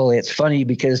of people, it's funny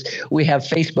because we have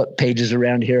Facebook pages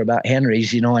around here about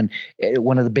Henry's, and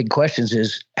one of the big questions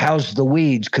is, how's the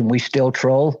weeds? Can we still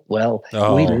troll? Well,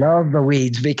 we love the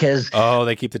weeds because... Oh,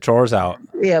 they keep the trollers out.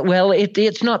 Yeah, well,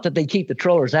 it's not that they keep the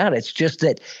trollers out. It's just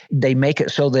that they make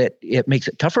it so that it makes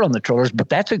it tougher on the trollers. But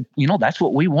that's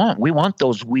what we want. We want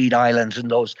those weed islands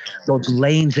and those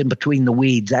lanes in between the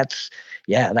weeds. That's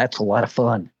a lot of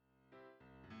fun.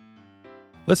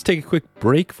 Let's take a quick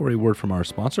break for a word from our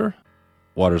sponsor.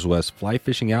 Waters West Fly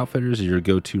Fishing Outfitters is your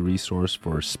go-to resource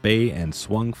for spay and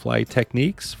swung fly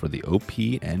techniques for the OP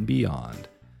and beyond.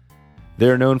 They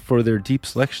are known for their deep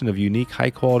selection of unique,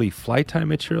 high-quality fly tie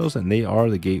materials, and they are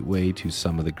the gateway to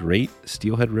some of the great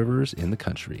steelhead rivers in the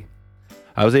country.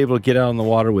 I was able to get out on the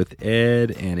water with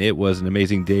Ed, and it was an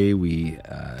amazing day. We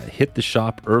hit the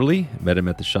shop early, met him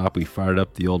at the shop. We fired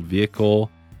up the old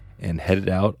vehicle and headed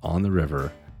out on the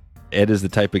river. Ed is the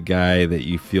type of guy that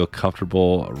you feel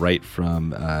comfortable right from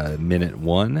minute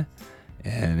one,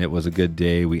 and it was a good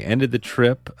day. We ended the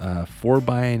trip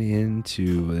 4-bying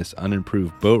into this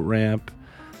unimproved boat ramp,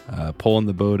 pulling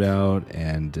the boat out,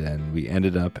 and we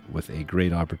ended up with a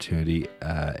great opportunity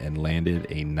and landed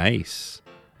a nice,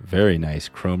 very nice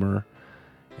chromer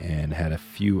and had a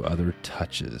few other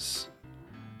touches.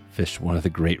 Fished one of the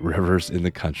great rivers in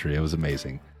the country. It was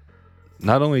amazing.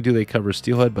 Not only do they cover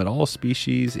steelhead, but all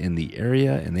species in the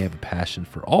area, and they have a passion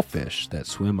for all fish that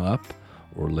swim up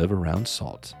or live around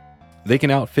salt. They can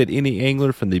outfit any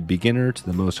angler from the beginner to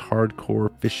the most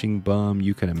hardcore fishing bum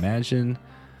you can imagine.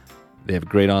 They have a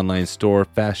great online store,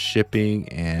 fast shipping,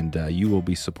 and you will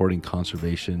be supporting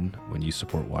conservation when you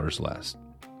support Waters West.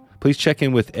 Please check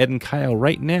in with Ed and Kyle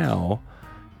right now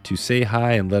to say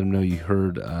hi and let them know you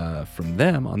heard from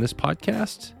them on this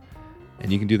podcast.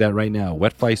 And you can do that right now,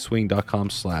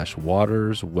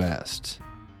 wetflyswing.com/waterswest.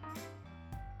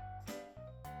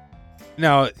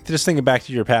 Now, just thinking back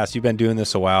to your past, you've been doing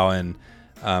this a while, and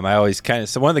I always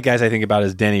so one of the guys I think about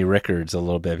is Denny Rickards a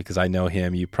little bit because I know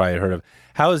him. You probably heard of.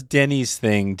 How is Denny's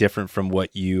thing different from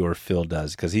what you or Phil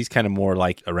does? Because he's kind of more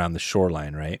like around the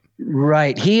shoreline, right?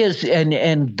 Right. He is,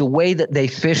 and the way that they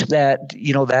fish that,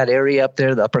 that area up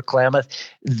there, the Upper Klamath,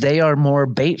 they are more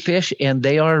bait fish and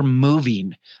they are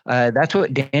moving. That's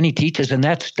what Denny teaches, and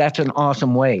that's an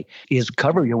awesome way, is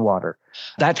cover your water.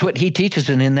 That's what he teaches,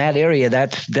 and in that area,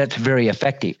 that's very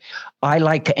effective. I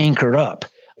like to anchor up.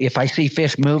 If I see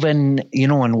fish moving,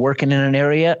 and working in an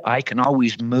area, I can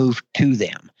always move to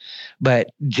them.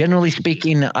 But generally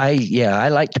speaking, I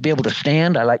like to be able to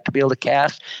stand. I like to be able to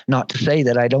cast. Not to say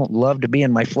that I don't love to be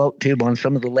in my float tube on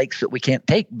some of the lakes that we can't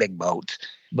take big boats.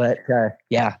 But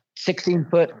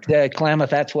 16-foot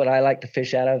Klamath, that's what I like to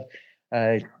fish out of.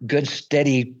 Good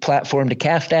steady platform to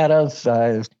cast out of.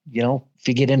 if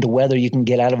you get into weather, you can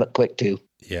get out of it quick too.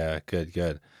 Yeah,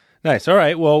 good. Nice. All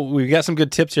right. Well, we've got some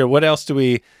good tips here. What else do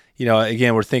we,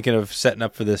 again, we're thinking of setting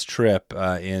up for this trip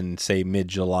in, say,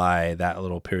 mid-July, that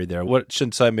little period there. What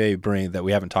should somebody bring that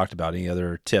we haven't talked about? Any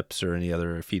other tips or any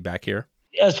other feedback here?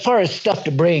 As far as stuff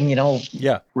to bring,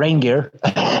 rain gear.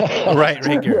 Right,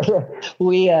 rain gear.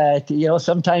 We,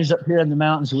 sometimes up here in the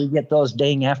mountains, we get those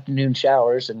dang afternoon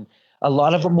showers, and a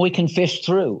lot of them we can fish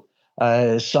through.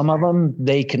 Some of them,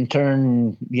 they can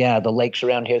turn, the lakes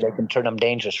around here, they can turn them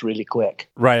dangerous really quick.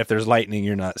 Right. If there's lightning,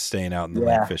 you're not staying out in the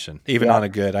lake fishing, even on a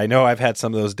good. I know I've had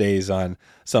some of those days on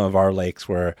some of our lakes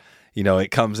where,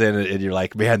 it comes in and you're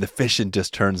like, man, the fishing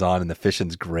just turns on and the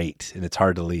fishing's great and it's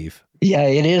hard to leave. Yeah,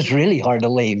 it is really hard to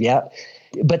leave. Yeah.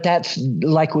 But that's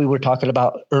like we were talking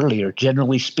about earlier.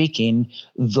 Generally speaking,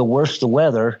 the worse the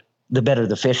weather, the better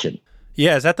the fishing.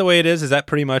 Yeah, is that the way it is? Is that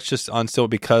pretty much just on still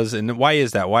because, and why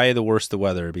is that? Why the worse the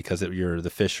weather? Because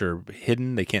the fish are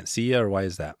hidden, they can't see you, or why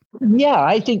is that? Yeah,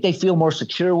 I think they feel more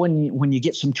secure when you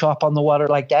get some chop on the water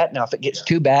like that. Now, if it gets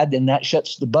too bad, then that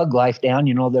shuts the bug life down.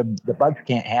 The bugs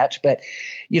can't hatch. But,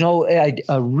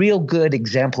 a real good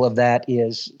example of that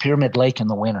is Pyramid Lake in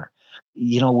the winter.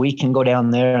 We can go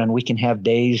down there and we can have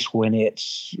days when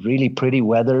it's really pretty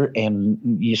weather and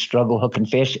you struggle hooking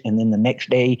fish. And then the next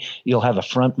day you'll have a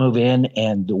front move in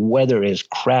and the weather is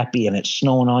crappy and it's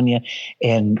snowing on you.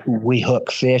 And we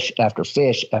hook fish after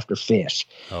fish after fish.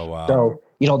 Oh, wow. So,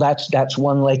 that's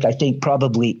one lake. I think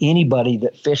probably anybody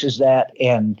that fishes that,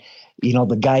 and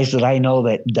the guys that I know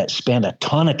that spend a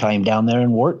ton of time down there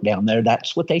and work down there,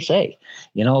 that's what they say.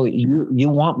 You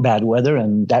want bad weather,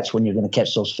 and that's when you're going to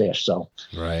catch those fish. So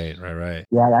right.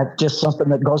 Yeah, that's just something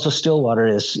that goes to Stillwater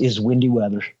is windy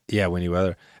weather. Yeah, windy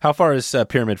weather. How far is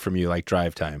Pyramid from you, like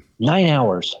drive time? 9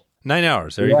 hours. 9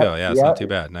 hours. There you go. Yeah, it's not too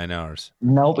bad. 9 hours.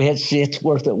 Nope, it's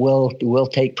worth it. We'll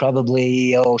take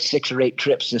probably 6 or 8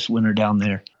 trips this winter down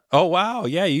there. Oh wow,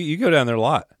 yeah, you go down there a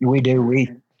lot. We do.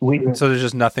 So there's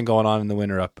just nothing going on in the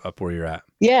winter up where you're at.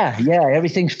 Yeah,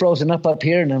 everything's frozen up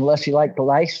here, and unless you like to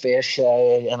ice fish,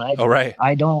 and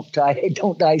I don't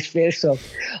ice fish, so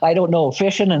I don't know.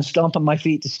 Fishing and stomping my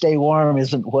feet to stay warm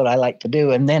isn't what I like to do.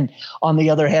 And then on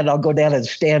the other hand, I'll go down and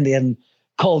stand in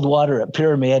cold water at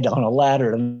Pyramid on a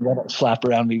ladder and let it slap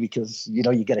around me because you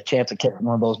get a chance of catching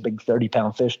one of those big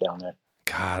 30-pound fish down there.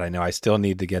 God, I know. I still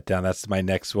need to get down. That's my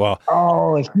next. Well,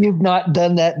 if you've not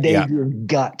done that, Dave, you've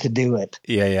got to do it.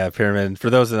 Yeah, Pyramid. For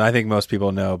those that I think most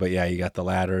people know, but yeah, you got the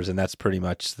ladders, and that's pretty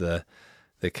much the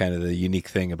kind of the unique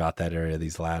thing about that area,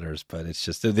 these ladders. But it's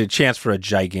just the chance for a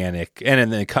gigantic,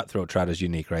 and then cutthroat trout is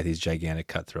unique, right? These gigantic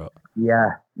cutthroat.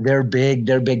 Yeah, they're big.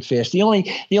 They're big fish. The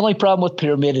only problem with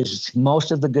Pyramid is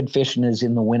most of the good fishing is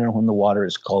in the winter when the water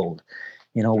is cold.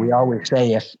 We always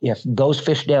say if those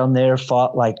fish down there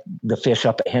fought like the fish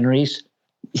up at Henry's,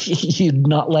 you'd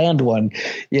not land one.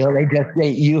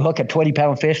 You hook a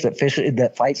 20-pound fish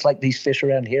that fights like these fish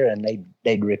around here, and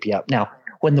they'd rip you up. Now,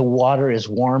 when the water is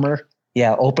warmer,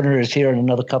 opener is here in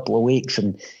another couple of weeks,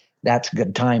 and that's a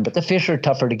good time. But the fish are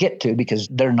tougher to get to because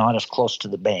they're not as close to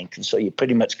the bank, and so you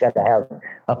pretty much got to have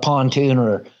a pontoon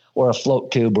or a float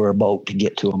tube or a boat to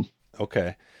get to them.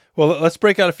 Okay. Well, let's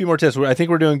break out a few more tips. I think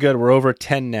we're doing good. We're over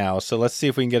 10 now, so let's see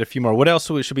if we can get a few more. What else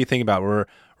we should be thinking about?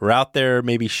 We're out there,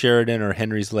 maybe Sheridan or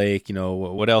Henry's Lake.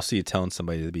 What else are you telling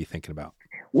somebody to be thinking about?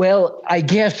 Well, I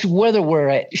guess whether we're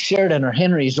at Sheridan or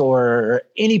Henry's or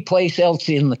any place else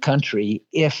in the country,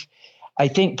 I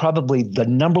think probably the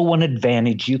number one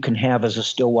advantage you can have as a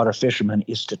Stillwater fisherman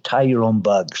is to tie your own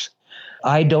bugs.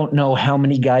 I don't know how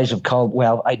many guys have called.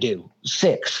 Well, I do.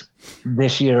 6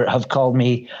 this year have called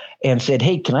me and said,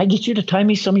 "Hey, can I get you to tie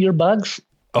me some of your bugs?"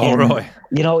 Oh, really?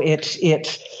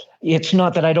 It's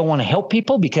not that I don't want to help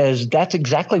people, because that's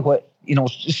exactly what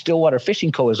Stillwater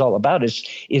Fishing Co. is all about is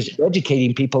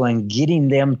educating people and getting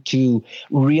them to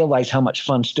realize how much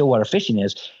fun Stillwater fishing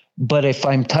is. But if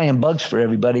I'm tying bugs for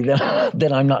everybody,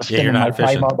 then I'm not spending my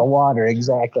time on the water.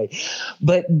 Exactly.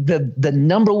 But the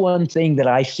number one thing that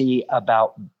I see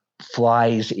about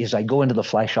flies is I go into the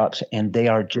fly shops and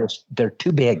they're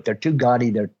too big. They're too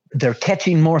gaudy. They're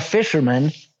catching more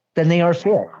fishermen than they are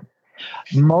fish.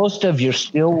 Most of your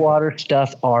Stillwater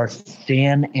stuff are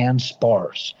thin and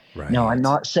sparse. Right. Now, I'm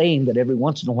not saying that every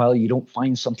once in a while you don't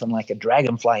find something like a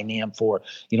dragonfly nymph or,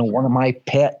 one of my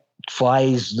pet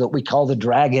flies that we call the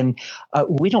dragon.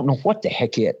 We don't know what the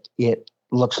heck it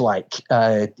looks like.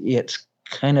 It's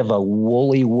kind of a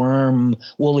woolly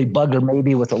bugger,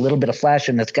 maybe with a little bit of flash,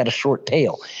 and it's got a short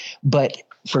tail. But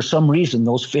for some reason,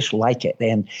 those fish like it.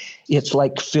 And it's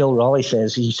like Phil Raleigh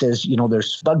says. He says,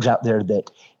 there's bugs out there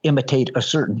that imitate a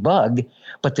certain bug,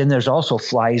 but then there's also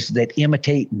flies that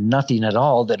imitate nothing at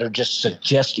all that are just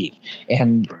suggestive.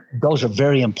 And those are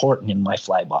very important in my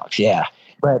fly box. Yeah.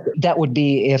 But that would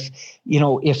be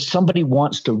if somebody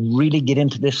wants to really get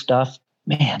into this stuff,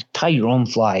 man, tie your own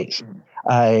flies.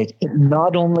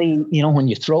 Not only, when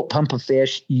you throat pump a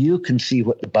fish, you can see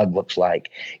what the bug looks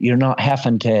like. You're not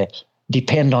having to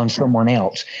depend on someone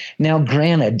else. Now,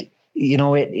 granted,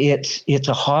 it's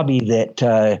a hobby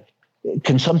that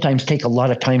can sometimes take a lot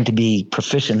of time to be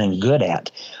proficient and good at.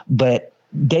 But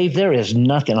Dave, there is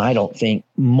nothing, I don't think,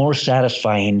 more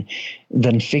satisfying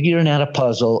than figuring out a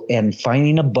puzzle and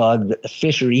finding a bug that the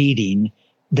fish are eating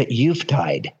that you've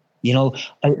tied.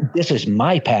 This is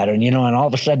my pattern, and all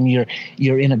of a sudden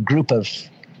you're in a group of,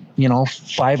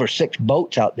 5 or 6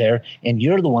 boats out there, and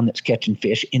you're the one that's catching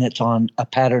fish, and it's on a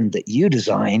pattern that you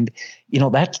designed.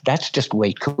 That's just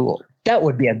way cool. That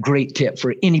would be a great tip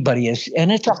for anybody.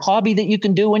 And it's a hobby that you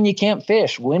can do when you can't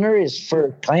fish. Winter is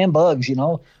for tying bugs,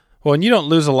 Well, and you don't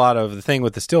lose a lot of the thing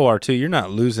with the Stillwater too. You're not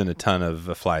losing a ton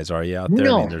of flies, are you, out there?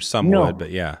 No, I mean, there's some wood,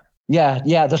 but yeah.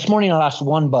 Yeah. This morning I lost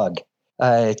one bug.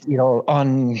 I'm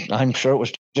sure it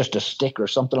was just a stick or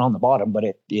something on the bottom, but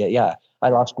I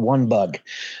lost one bug.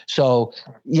 So,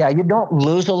 you don't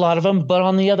lose a lot of them. But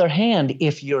on the other hand,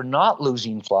 if you're not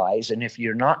losing flies and if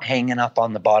you're not hanging up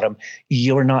on the bottom,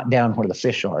 you're not down where the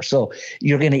fish are. So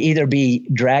you're going to either be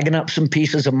dragging up some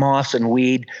pieces of moss and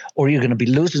weed, or you're going to be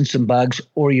losing some bugs,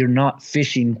 or you're not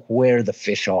fishing where the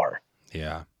fish are.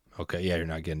 Yeah. Okay. Yeah, you're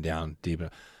not getting down deep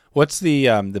enough. What's the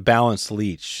balanced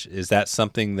leech? Is that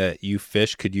something that you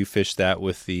fish? Could you fish that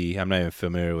with I'm not even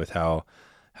familiar with how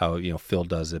Phil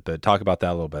does it, but talk about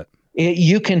that a little bit.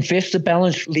 You can fish the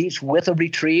balanced leech with a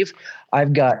retrieve.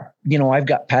 I've got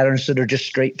patterns that are just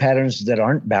straight patterns that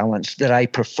aren't balanced that I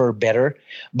prefer better.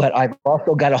 But I've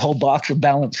also got a whole box of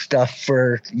balanced stuff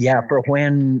for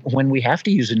when we have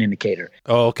to use an indicator.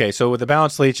 Oh, okay. So with the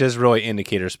balanced leech is really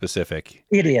indicator specific.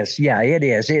 It is. Yeah, it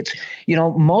is. It's,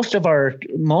 most of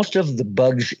the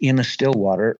bugs in a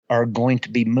Stillwater are going to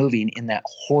be moving in that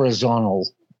horizontal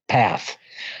path.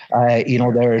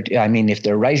 If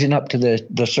they're rising up to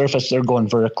the surface, they're going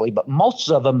vertically, but most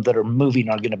of them that are moving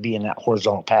are going to be in that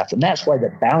horizontal path. And that's why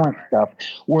the balance stuff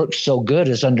works so good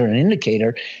as under an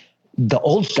indicator. The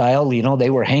old style, they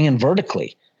were hanging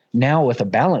vertically. Now with a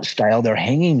balance style, they're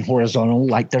hanging horizontal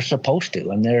like they're supposed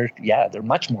to. And they're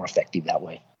much more effective that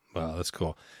way. Wow, that's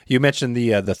cool. You mentioned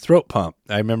the throat pump.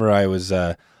 I remember I was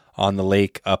on the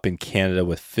lake up in Canada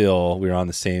with Phil. We were on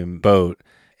the same boat.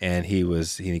 And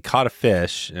he caught a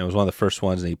fish, and it was one of the first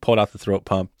ones, and he pulled out the throat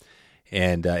pump,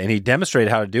 and he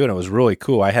demonstrated how to do it. It was really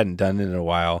cool. I hadn't done it in a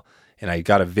while, and I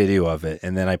got a video of it.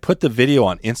 And then I put the video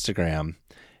on Instagram,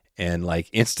 and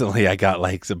instantly I got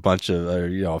a bunch of,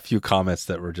 a few comments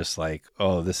that were just like,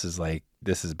 oh, this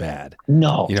is bad.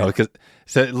 No.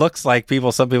 So it looks like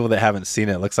some people that haven't seen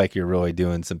it looks like you're really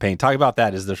doing some pain. Talk about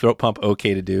that. Is the throat pump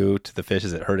okay to do to the fish?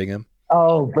 Is it hurting him?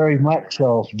 Oh, very much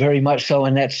so. Very much so.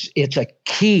 And it's a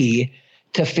key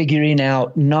to figuring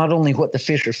out not only what the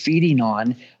fish are feeding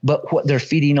on, but what they're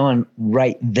feeding on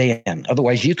right then.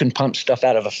 Otherwise, you can pump stuff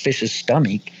out of a fish's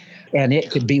stomach, and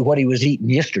it could be what he was eating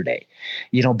yesterday.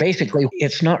 Basically,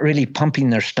 it's not really pumping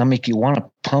their stomach. You want to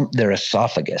pump their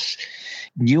esophagus.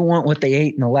 You want what they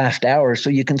ate in the last hour so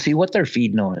you can see what they're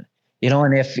feeding on.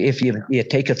 And if you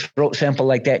take a throat sample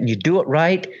like that and you do it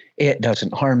right, it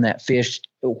doesn't harm that fish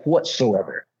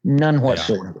whatsoever. None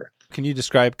whatsoever. Yeah. Can you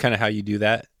describe kind of how you do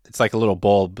that? It's like a little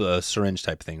bulb syringe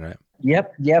type thing, right?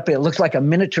 Yep. It looks like a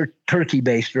miniature turkey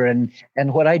baster.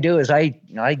 And what I do is I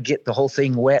get the whole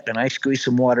thing wet and I squeeze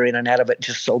some water in and out of it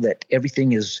just so that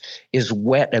everything is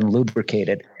wet and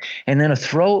lubricated. And then a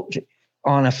throat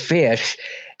on a fish,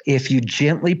 if you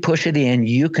gently push it in,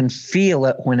 you can feel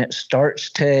it when it starts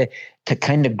to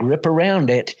kind of grip around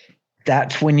it.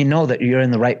 That's when you know that you're in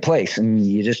the right place. And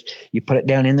you put it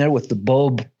down in there with the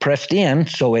bulb pressed in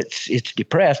so it's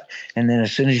depressed. And then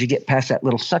as soon as you get past that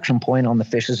little suction point on the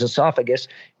fish's esophagus,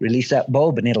 release that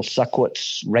bulb and it'll suck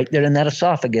what's right there in that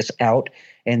esophagus out.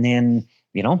 And then,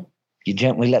 you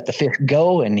gently let the fish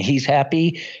go and he's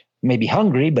happy, maybe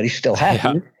hungry, but he's still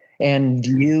happy. Yeah. And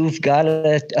you've got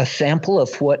a sample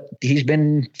of what he's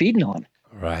been feeding on.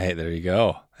 Right. There you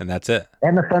go. And that's it.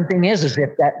 And the fun thing is if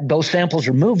those samples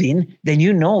are moving, then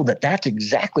you know that's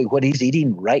exactly what he's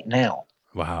eating right now.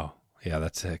 Wow. Yeah,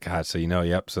 that's it. God, so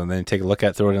yep. So then take a look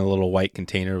throw it in a little white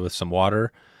container with some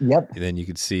water. Yep. And then you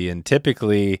could see, and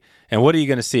typically, and what are you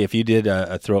going to see if you did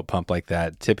a throat pump like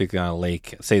that, typically on a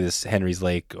lake, say this Henry's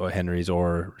Lake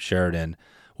or Sheridan,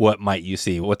 what might you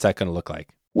see? What's that going to look like?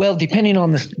 Well, depending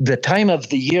on the time of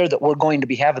the year that we're going to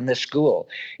be having this school,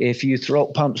 if you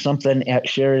throat pump something at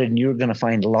Sheridan, you're going to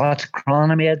find lots of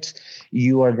chronomids.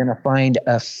 You are going to find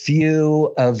a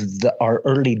few of our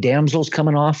early damsels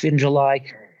coming off in July.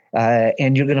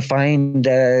 And you're going to find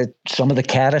some of the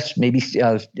caddis, maybe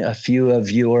a few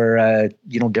of your,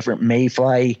 different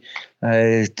mayfly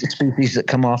species that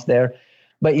come off there.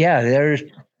 But yeah,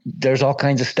 there's all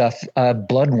kinds of stuff.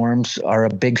 Bloodworms are a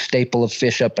big staple of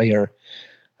fish up here.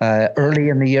 Early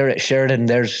in the year at Sheridan,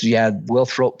 we'll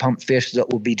throat pump fish that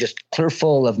will be just clear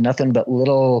full of nothing but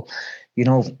little,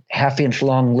 1/2-inch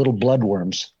long little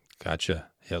bloodworms. Gotcha.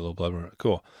 Yeah, little bloodworm.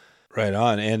 Cool. Right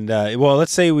on. And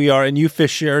let's say and you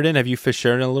fish Sheridan. Have you fished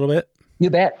Sheridan a little bit? You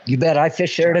bet. I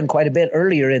fish Sheridan quite a bit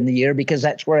earlier in the year because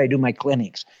that's where I do my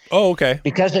clinics. Oh, okay.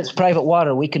 Because it's private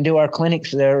water, we can do our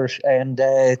clinics there. And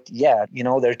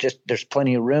there's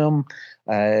plenty of room.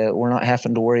 We're not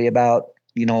having to worry about,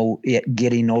 it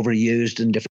getting overused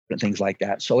and different things like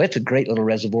that. So it's a great little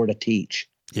reservoir to teach.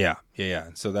 Yeah.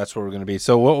 So that's where we're going to be.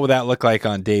 So what will that look like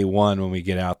on day one when we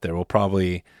get out there? We'll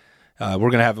probably, we're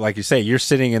going to have, like you say, you're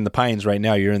sitting in the Pines right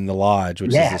now. You're in the lodge,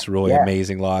 which is this really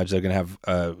amazing lodge. They're going to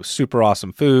have super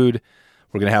awesome food.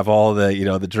 We're going to have all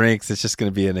the, the drinks. It's just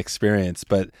going to be an experience.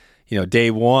 But,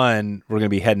 day one, we're going to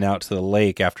be heading out to the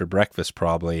lake after breakfast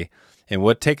probably.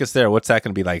 And take us there? What's that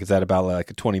going to be like? Is that about like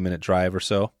a 20-minute drive or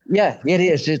so? Yeah, it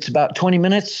is. It's about 20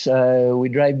 minutes. We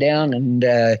drive down, and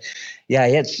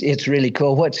it's really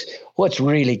cool. What's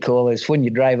really cool is when you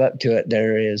drive up to it,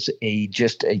 there is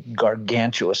just a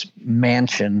gargantuous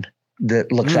mansion that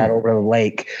looks out over the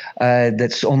lake.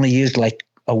 That's only used like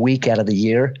a week out of the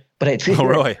year. But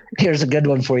really? Here's a good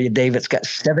one for you, Dave. It's got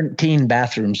 17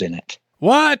 bathrooms in it.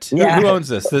 What? Yeah. Who owns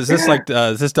this? Is this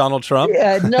is this Donald Trump?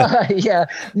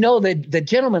 No. The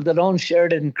gentleman that owns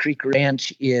Sheridan Creek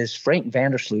Ranch is Frank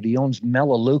Vandersloot. He owns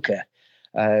Melaleuca,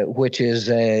 which is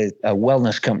a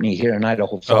wellness company here in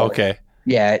Idaho. Oh, okay.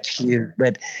 Yeah, it's huge.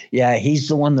 But yeah, he's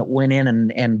the one that went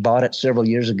in and bought it several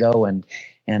years ago and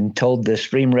told the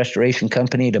stream restoration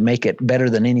company to make it better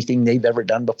than anything they've ever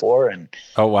done before. And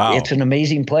oh, wow. It's an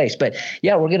amazing place. But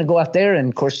yeah, we're going to go out there. And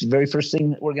of course, the very first thing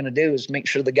that we're going to do is make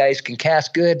sure the guys can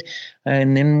cast good.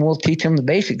 And then we'll teach them the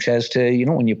basics as to,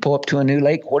 when you pull up to a new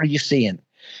lake, what are you seeing?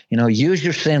 Use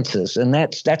your senses. And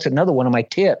that's another one of my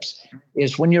tips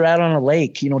is when you're out on a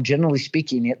lake, generally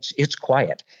speaking, it's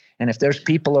quiet. And if there's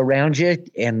people around you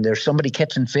and there's somebody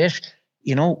catching fish,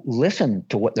 listen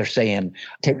to what they're saying.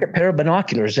 Take a pair of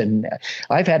binoculars. And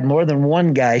I've had more than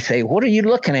one guy say, what are you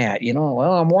looking at?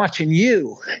 Well, I'm watching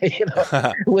you.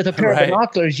 With a pair of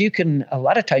binoculars, you can, a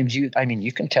lot of times you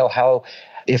can tell how,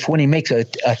 when he makes a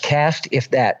cast, if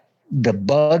the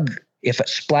bug, if it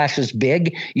splashes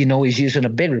big, he's using a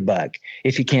bigger bug.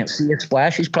 If you can't see it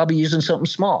splash, he's probably using something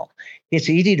small. It's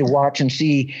easy to watch and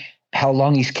see how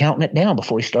long he's counting it down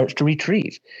before he starts to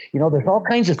retrieve. There's all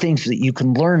kinds of things that you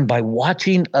can learn by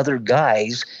watching other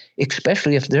guys,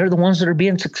 especially if they're the ones that are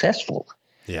being successful.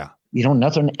 Yeah.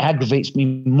 Nothing aggravates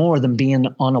me more than being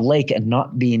on a lake and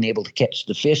not being able to catch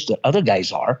the fish that other guys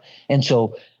are. And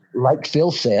so, like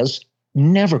Phil says,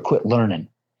 never quit learning.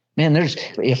 Man,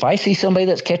 if I see somebody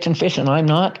that's catching fish and I'm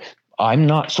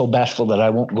not so bashful that I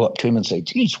won't go up to him and say,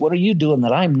 geez, what are you doing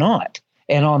that I'm not?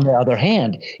 And on the other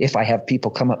hand, if I have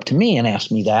people come up to me and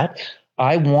ask me that,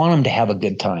 I want them to have a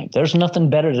good time. There's nothing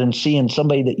better than seeing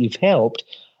somebody that you've helped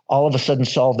all of a sudden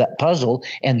solve that puzzle,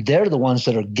 and they're the ones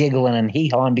that are giggling and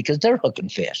hee-hawing because they're hooking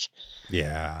fish.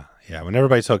 Yeah. When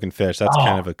everybody's hooking fish, that's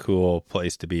kind of a cool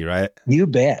place to be, right? You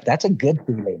bet. That's a good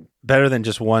feeling. Better than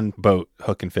just one boat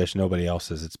hooking fish, nobody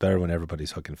else's. It's better when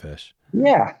everybody's hooking fish.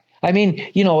 Yeah.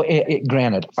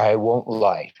 Granted, I won't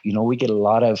lie. We get a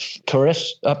lot of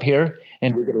tourists up here,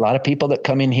 and we get a lot of people that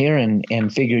come in here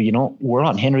and figure, we're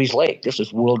on Henry's Lake. This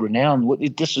is world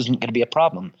renowned. This isn't going to be a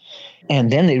problem.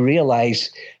 And then they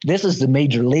realize this is the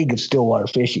major league of Stillwater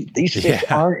fishing. These fish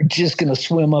aren't just going to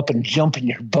swim up and jump in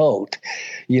your boat.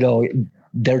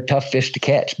 They're tough fish to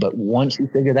catch. But once you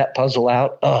figure that puzzle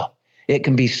out, it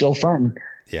can be so fun.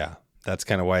 Yeah. That's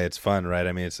kind of why it's fun, right?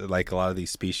 It's like a lot of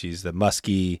these species, the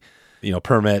muskie,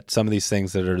 permit, some of these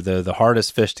things that are the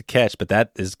hardest fish to catch, but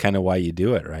that is kind of why you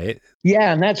do it, right?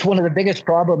 Yeah, and that's one of the biggest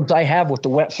problems I have with the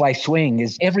wet fly swing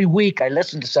is every week I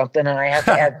listen to something and I have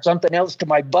to add something else to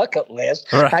my bucket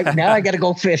list. Right. Now I got to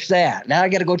go fish that. Now I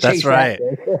got to go chase that.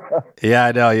 That's right. Yeah,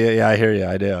 I know. Yeah, I hear you.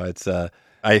 I do. It's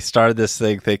I started this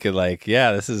thing thinking I'm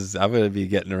going to be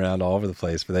getting around all over the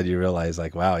place, but then you realize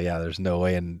wow, yeah, there's no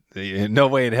way in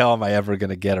hell am I ever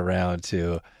going to get around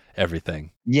to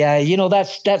everything. Yeah,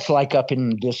 that's like up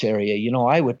in this area.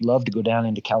 I would love to go down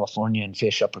into California and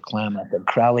fish Upper Klamath and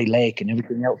Crowley Lake and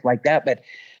everything else like that, but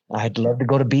I'd love to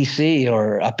go to BC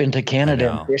or up into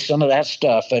Canada and fish some of that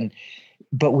stuff.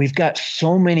 But we've got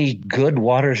so many good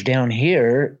waters down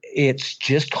here. It's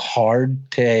just hard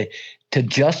to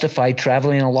justify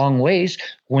traveling a long ways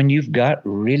when you've got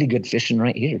really good fishing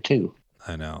right here too.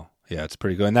 I know. Yeah, it's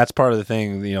pretty good. And that's part of the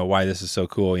thing, why this is so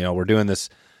cool. We're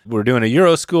doing a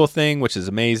Euro school thing, which is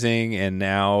amazing. And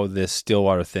now this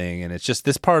Stillwater thing. And it's just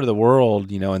this part of the world,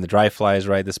 and the dry flies,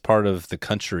 right? This part of the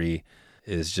country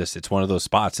is just, it's one of those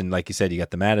spots. And like you said, you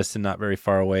got the Madison not very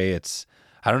far away.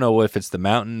 I don't know if it's the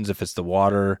mountains, if it's the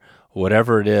water,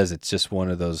 whatever it is, it's just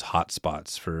one of those hot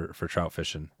spots for trout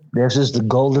fishing. This is the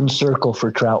golden circle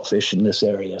for trout fishing, this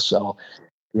area. So,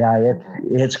 yeah,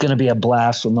 it's going to be a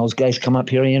blast when those guys come up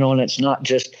here, and it's not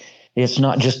just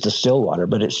the Stillwater,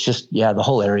 but it's just, the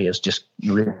whole area is just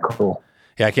really cool.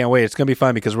 Yeah, I can't wait. It's going to be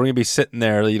fun because we're going to be sitting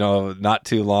there, not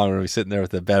too long. We're going to be sitting there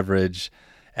with a beverage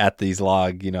at these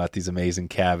at these amazing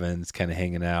cabins, kind of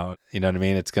hanging out. You know what I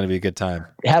mean? It's going to be a good time.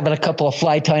 Having a couple of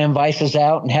fly tying vices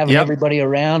out and having everybody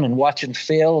around and watching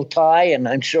Phil tie. And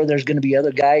I'm sure there's going to be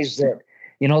other guys that,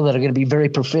 that are going to be very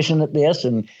proficient at this.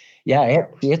 And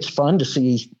it's fun to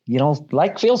see,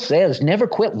 like Phil says, never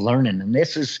quit learning. And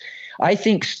I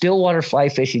think Stillwater fly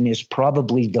fishing is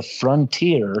probably the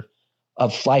frontier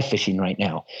of fly fishing right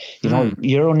now.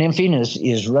 Euro nymphing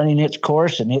is running its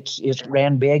course, and it's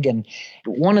ran big. And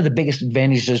one of the biggest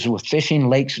advantages with fishing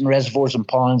lakes and reservoirs and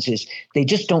ponds is they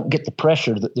just don't get the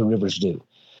pressure that the rivers do.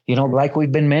 Like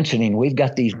we've been mentioning, we've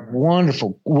got these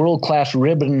wonderful world-class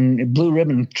blue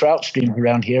ribbon trout streams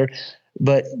around here.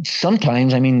 But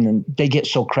sometimes, they get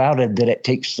so crowded that it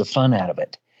takes the fun out of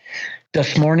it.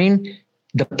 This morning,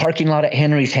 the parking lot at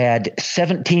Henry's had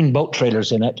 17 boat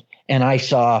trailers in it, and I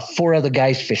saw 4 other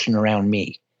guys fishing around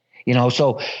me.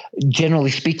 So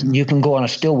generally speaking, you can go on a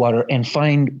Stillwater and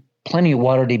find plenty of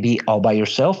water to be all by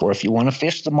yourself, or if you want to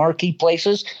fish the marquee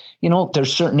places,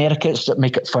 there's certain etiquettes that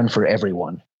make it fun for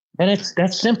everyone. And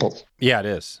that's simple. Yeah, it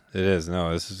is. It is.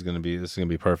 No, this is going to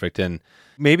be perfect. And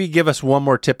maybe give us one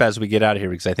more tip as we get out of here,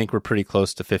 because I think we're pretty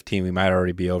close to 15. We might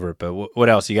already be over it, but what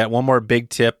else? You got one more big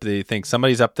tip that you think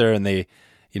somebody's up there and they,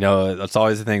 that's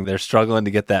always the thing. They're struggling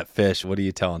to get that fish. What are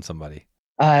you telling somebody?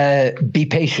 Be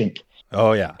patient.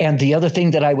 Oh, yeah. And the other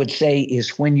thing that I would say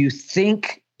is when you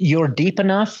think you're deep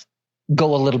enough,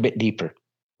 go a little bit deeper.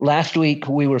 Last week,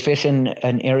 we were fishing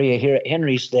an area here at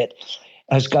Henry's that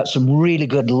has got some really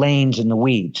good lanes in the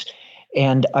weeds.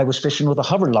 And I was fishing with a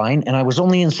hover line, and I was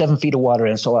only in 7 feet of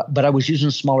water. But I was using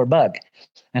a smaller bug,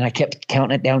 and I kept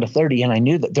counting it down to 30. And I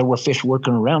knew that there were fish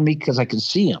working around me because I could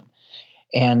see them.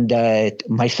 And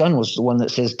my son was the one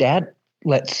that says, "Dad,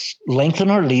 let's lengthen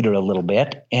our leader a little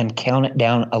bit and count it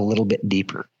down a little bit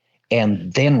deeper."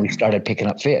 And then we started picking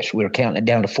up fish. We were counting it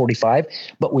down to 45,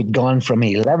 but we'd gone from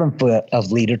 11 foot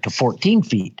of leader to 14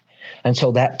 feet. And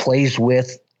so that plays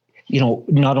with,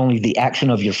 not only the action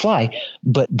of your fly,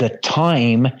 but the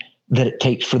time that it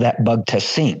takes for that bug to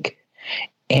sink.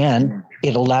 And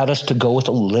it allowed us to go with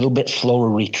a little bit slower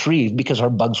retrieve because our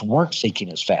bugs weren't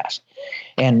sinking as fast.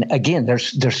 And again,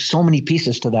 there's so many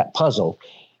pieces to that puzzle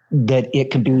that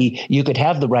it could be, you could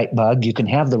have the right bug, you can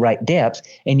have the right depth,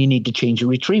 and you need to change your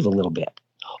retrieve a little bit,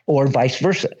 or vice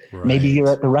versa. Right. Maybe you're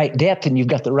at the right depth and you've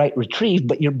got the right retrieve,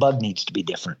 but your bug needs to be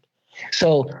different.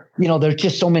 So, there's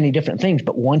just so many different things,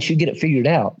 but once you get it figured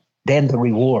out, then the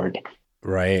reward.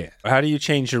 Right. How do you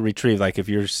change your retrieve? Like if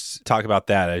you're talk about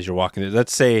that as you're walking,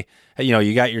 let's say,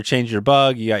 you got your change your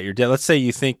bug, you got your depth. Let's say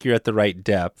you think you're at the right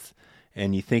depth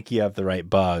and you think you have the right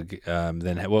bug.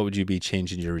 Then what would you be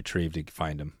changing your retrieve to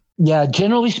find them? Yeah,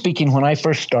 generally speaking, when I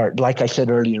first start, like I said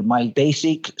earlier, my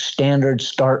basic standard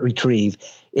start retrieve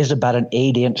is about an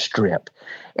 8-inch strip.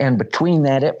 And between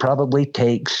that, it probably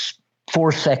takes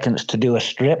 4 seconds to do a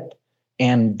strip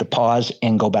and the pause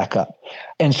and go back up.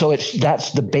 And so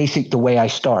that's the way I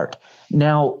start.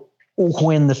 Now,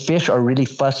 when the fish are really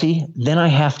fussy, then I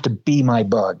have to be my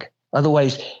bug.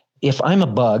 Otherwise, if I'm a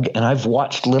bug and I've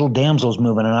watched little damsels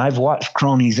moving and I've watched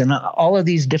cronies and all of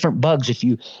these different bugs, if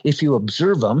you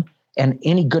observe them, and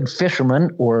any good fisherman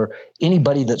or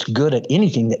anybody that's good at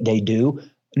anything that they do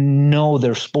know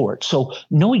their sport. So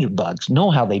know your bugs, know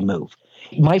how they move.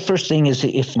 My first thing is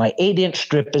if my 8-inch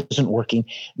strip isn't working,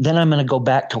 then I'm going to go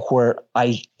back to where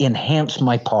I enhance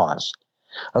my pause.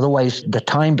 Otherwise, the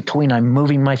time between I'm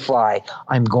moving my fly,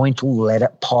 I'm going to let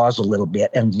it pause a little bit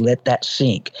and let that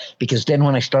sink. Because then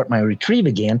when I start my retrieve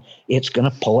again, it's going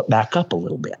to pull it back up a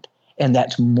little bit. And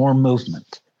that's more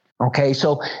movement. Okay,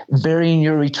 so varying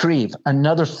your retrieve.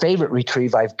 Another favorite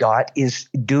retrieve I've got is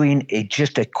doing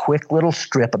just a quick little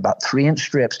strip, about 3-inch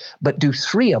strips, but do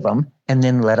 3 of them and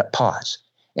then let it pause.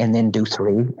 and then do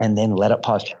 3 and then let it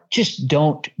pause. Just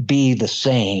don't be the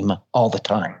same all the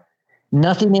time.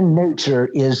 Nothing in nature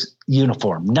is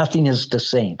uniform. Nothing is the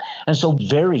same. And so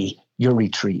vary your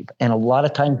retrieve. And a lot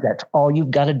of times that's all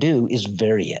you've got to do is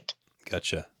vary it.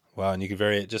 Gotcha. Wow. And you can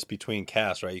vary it just between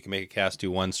casts, right? You can make a cast do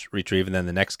one retrieve, and then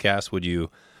the next cast, would you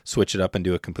switch it up and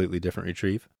do a completely different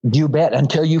retrieve? You bet,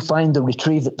 until you find the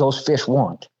retrieve that those fish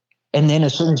want. And then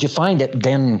as soon as you find it,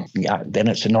 then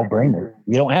it's a no-brainer.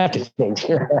 You don't have to change.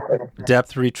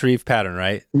 Depth retrieve pattern,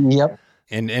 right? Yep.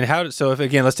 And how, so if,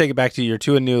 again, let's take it back to you're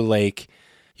to a new lake,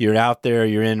 you're out there,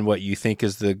 you're in what you think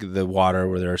is the water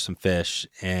where there are some fish,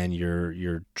 and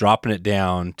you're dropping it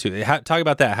down to, talk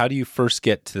about that. How do you first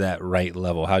get to that right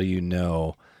level? How do you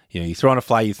know, you throw on a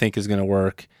fly you think is going to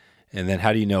work, and then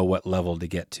how do you know what level to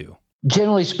get to?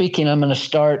 Generally speaking, I'm going to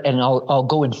start and I'll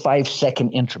go in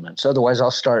 5-second increments. Otherwise,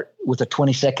 I'll start with a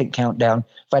 20-second countdown.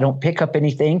 If I don't pick up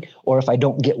anything or if I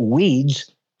don't get weeds,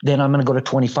 then I'm going to go to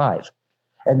 25,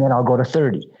 and then I'll go to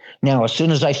 30. Now, as soon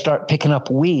as I start picking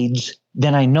up weeds,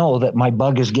 then I know that my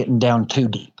bug is getting down too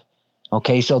deep.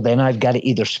 Okay, so then I've got to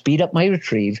either speed up my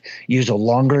retrieve, use a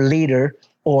longer leader,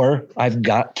 or I've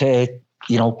got to,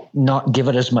 not give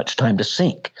it as much time to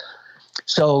sink.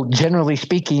 So generally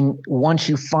speaking, once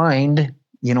you find,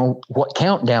 what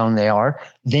countdown they are,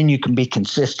 then you can be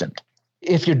consistent.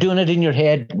 If you're doing it in your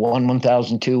head, 1,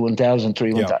 1,000, 2, 1,000,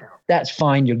 3, 1,000, that's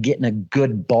fine. You're getting a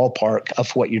good ballpark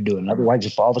of what you're doing. Otherwise,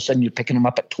 if all of a sudden you're picking them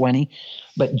up at 20,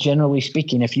 but generally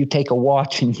speaking, if you take a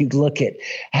watch and you look at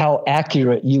how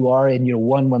accurate you are in your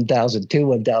 1, 1,000, 2,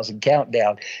 1,000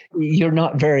 countdown, you're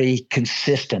not very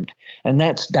consistent. And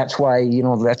that's why,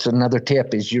 that's another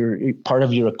tip is part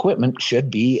of your equipment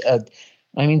should be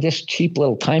this cheap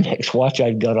little Timex watch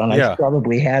I've got on, I've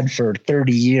probably had for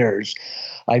 30 years.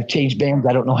 I've changed bands,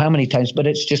 I don't know how many times, but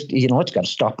it's just, it's got a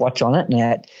stopwatch on it,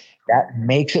 and that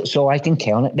makes it so I can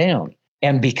count it down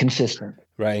and be consistent.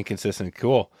 Right, and consistent.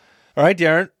 Cool. All right,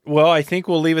 Darren. Well, I think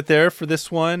we'll leave it there for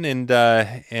this one, and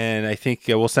I think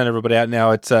we'll send everybody out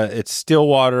now. It's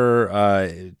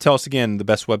Stillwater. Tell us again the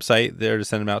best website there to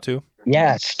send them out to.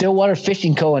 Yeah, Stillwater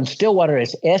Fishing Co. And Stillwater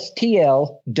is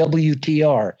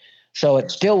STLWTR. So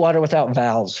it's Stillwater without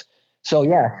vowels. So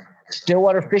yeah,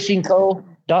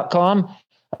 stillwaterfishingco.com.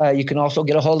 You can also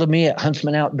get a hold of me at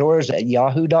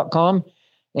huntsmanoutdoors@yahoo.com.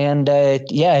 And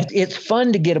it's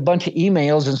fun to get a bunch of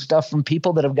emails and stuff from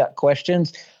people that have got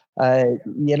questions. I'm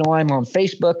on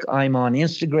Facebook, I'm on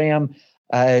Instagram.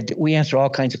 We answer all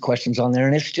kinds of questions on there.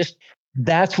 And it's just,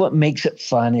 that's what makes it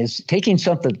fun, is taking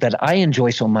something that I enjoy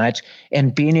so much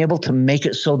and being able to make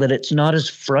it so that it's not as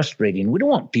frustrating. We don't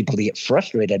want people to get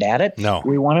frustrated at it. No.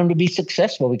 We want them to be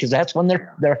successful, because that's when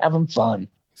they're having fun.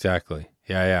 Exactly.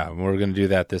 Yeah. We're going to do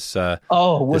that this we're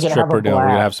going to trip have we're doing. We're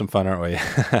going to blast. have some fun, aren't we?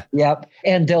 Yep.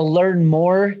 And they'll learn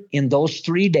more in those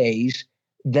 3 days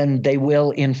than they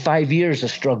will in 5 years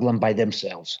of struggling by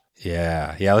themselves.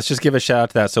 Yeah. Let's just give a shout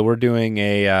out to that. So we're doing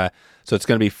so it's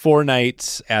going to be 4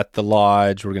 nights at the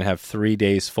lodge. We're going to have 3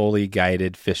 days fully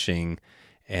guided fishing,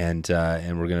 and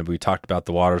we talked about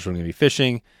the waters we're going to be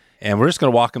fishing, and we're just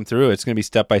going to walk them through. It's going to be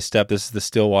step by step. This is the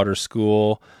Stillwater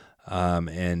School.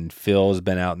 And Phil has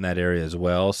been out in that area as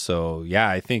well. So yeah,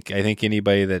 I think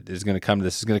anybody that is going to come to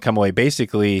this is going to come away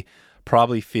basically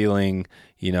probably feeling,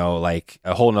 like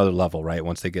a whole nother level, right?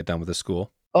 Once they get done with the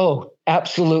school. Oh,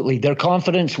 absolutely. Their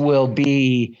confidence will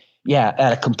be, at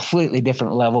a completely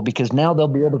different level, because now they'll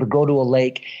be able to go to a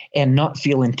lake and not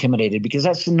feel intimidated, because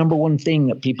that's the number one thing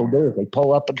that people do. Is they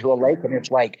pull up into a lake and it's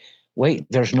like, wait,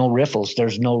 there's no riffles,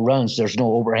 there's no runs, there's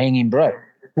no overhanging brush.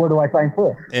 Where do I find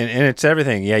fish? And it's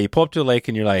everything. Yeah, you pull up to a lake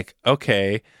and you're like,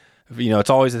 okay, it's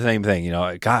always the same thing.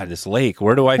 God, this lake,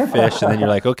 where do I fish? And then you're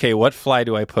like, okay, what fly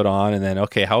do I put on? And then,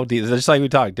 okay, how deep? Just like we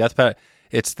talked, death pet.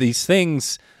 It's these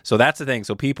things. So that's the thing.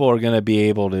 So people are going to be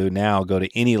able to now go to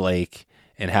any lake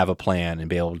and have a plan and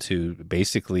be able to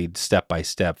basically step by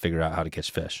step figure out how to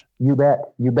catch fish. You bet.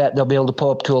 They'll be able to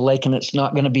pull up to a lake, and it's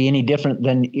not going to be any different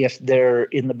than if they're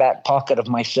in the back pocket of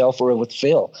myself or with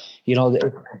Phil.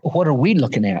 What are we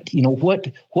looking at?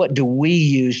 What do we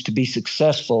use to be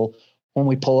successful when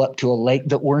we pull up to a lake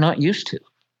that we're not used to?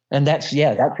 And that's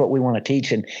what we want to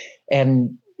teach.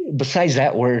 And besides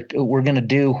that, we're going to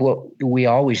do what we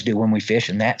always do when we fish,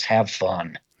 and that's have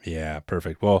fun. Yeah,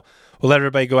 perfect. Well, we'll let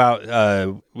everybody go out.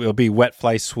 It'll be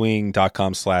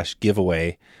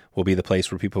wetflyswing.com/giveaway will be the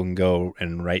place where people can go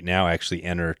and right now actually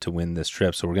enter to win this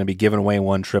trip. So we're going to be giving away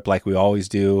one trip like we always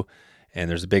do, and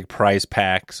there's a big prize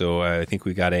pack. So I think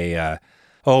we got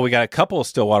we got a couple of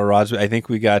Stillwater rods. I think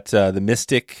we got the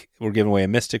Mystic. We're giving away a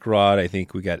Mystic rod. I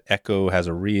think we got Echo has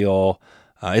a reel.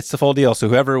 It's the full deal. So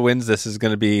whoever wins this is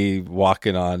going to be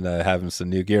walking on having some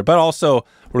new gear. But also,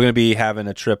 we're going to be having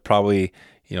a trip, probably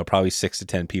 6 to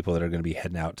 10 people that are going to be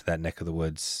heading out to that neck of the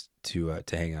woods to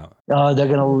hang out. They're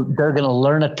gonna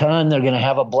learn a ton. They're gonna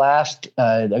have a blast.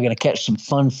 They're gonna catch some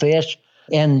fun fish.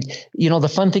 And, the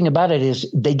fun thing about it is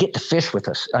they get to fish with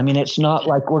us. I mean, it's not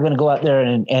like we're going to go out there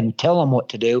and tell them what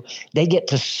to do. They get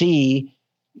to see,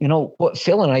 what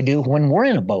Phil and I do when we're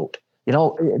in a boat.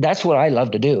 That's what I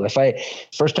love to do.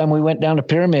 First time we went down to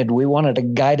Pyramid, we wanted a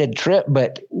guided trip,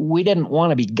 but we didn't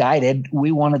want to be guided.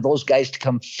 We wanted those guys to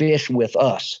come fish with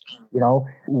us.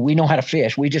 We know how to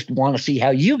fish. We just want to see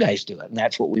how you guys do it. And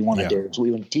that's what we want to do, is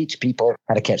we want to teach people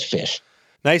how to catch fish.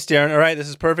 Nice, Darren. All right, this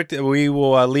is perfect. We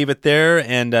will leave it there.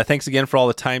 And thanks again for all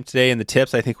the time today and the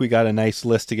tips. I think we got a nice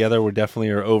list together. We definitely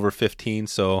are over 15.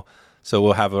 So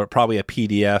we'll have probably a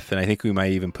PDF, and I think we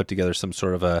might even put together some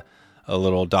sort of a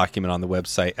little document on the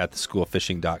website at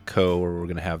theschoolofishing.co, where we're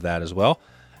going to have that as well.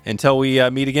 Until we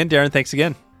meet again, Darren, thanks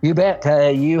again. You bet.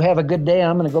 You have a good day.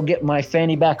 I'm going to go get my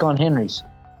fanny back on Henry's.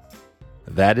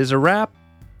 That is a wrap.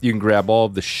 You can grab all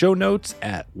of the show notes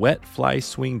at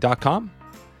wetflyswing.com.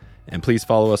 And please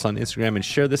follow us on Instagram and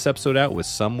share this episode out with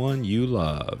someone you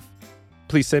love.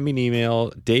 Please send me an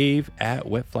email,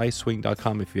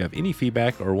 dave@wetflyswing.com, if you have any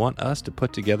feedback or want us to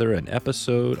put together an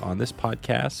episode on this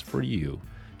podcast for you.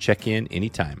 Check in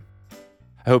anytime.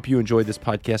 I hope you enjoyed this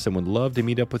podcast and would love to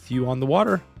meet up with you on the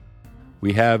water.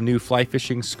 We have new fly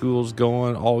fishing schools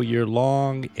going all year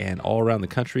long and all around the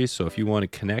country. So if you want to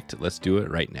connect, let's do it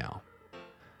right now.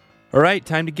 All right,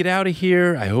 time to get out of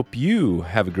here. I hope you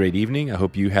have a great evening. I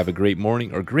hope you have a great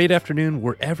morning or great afternoon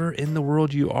wherever in the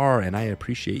world you are. And I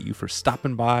appreciate you for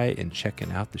stopping by and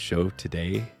checking out the show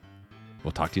today.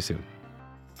 We'll talk to you soon.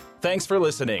 Thanks for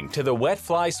listening to the Wet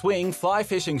Fly Swing Fly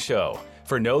Fishing Show.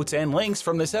 For notes and links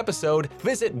from this episode,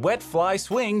 visit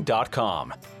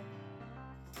wetflyswing.com.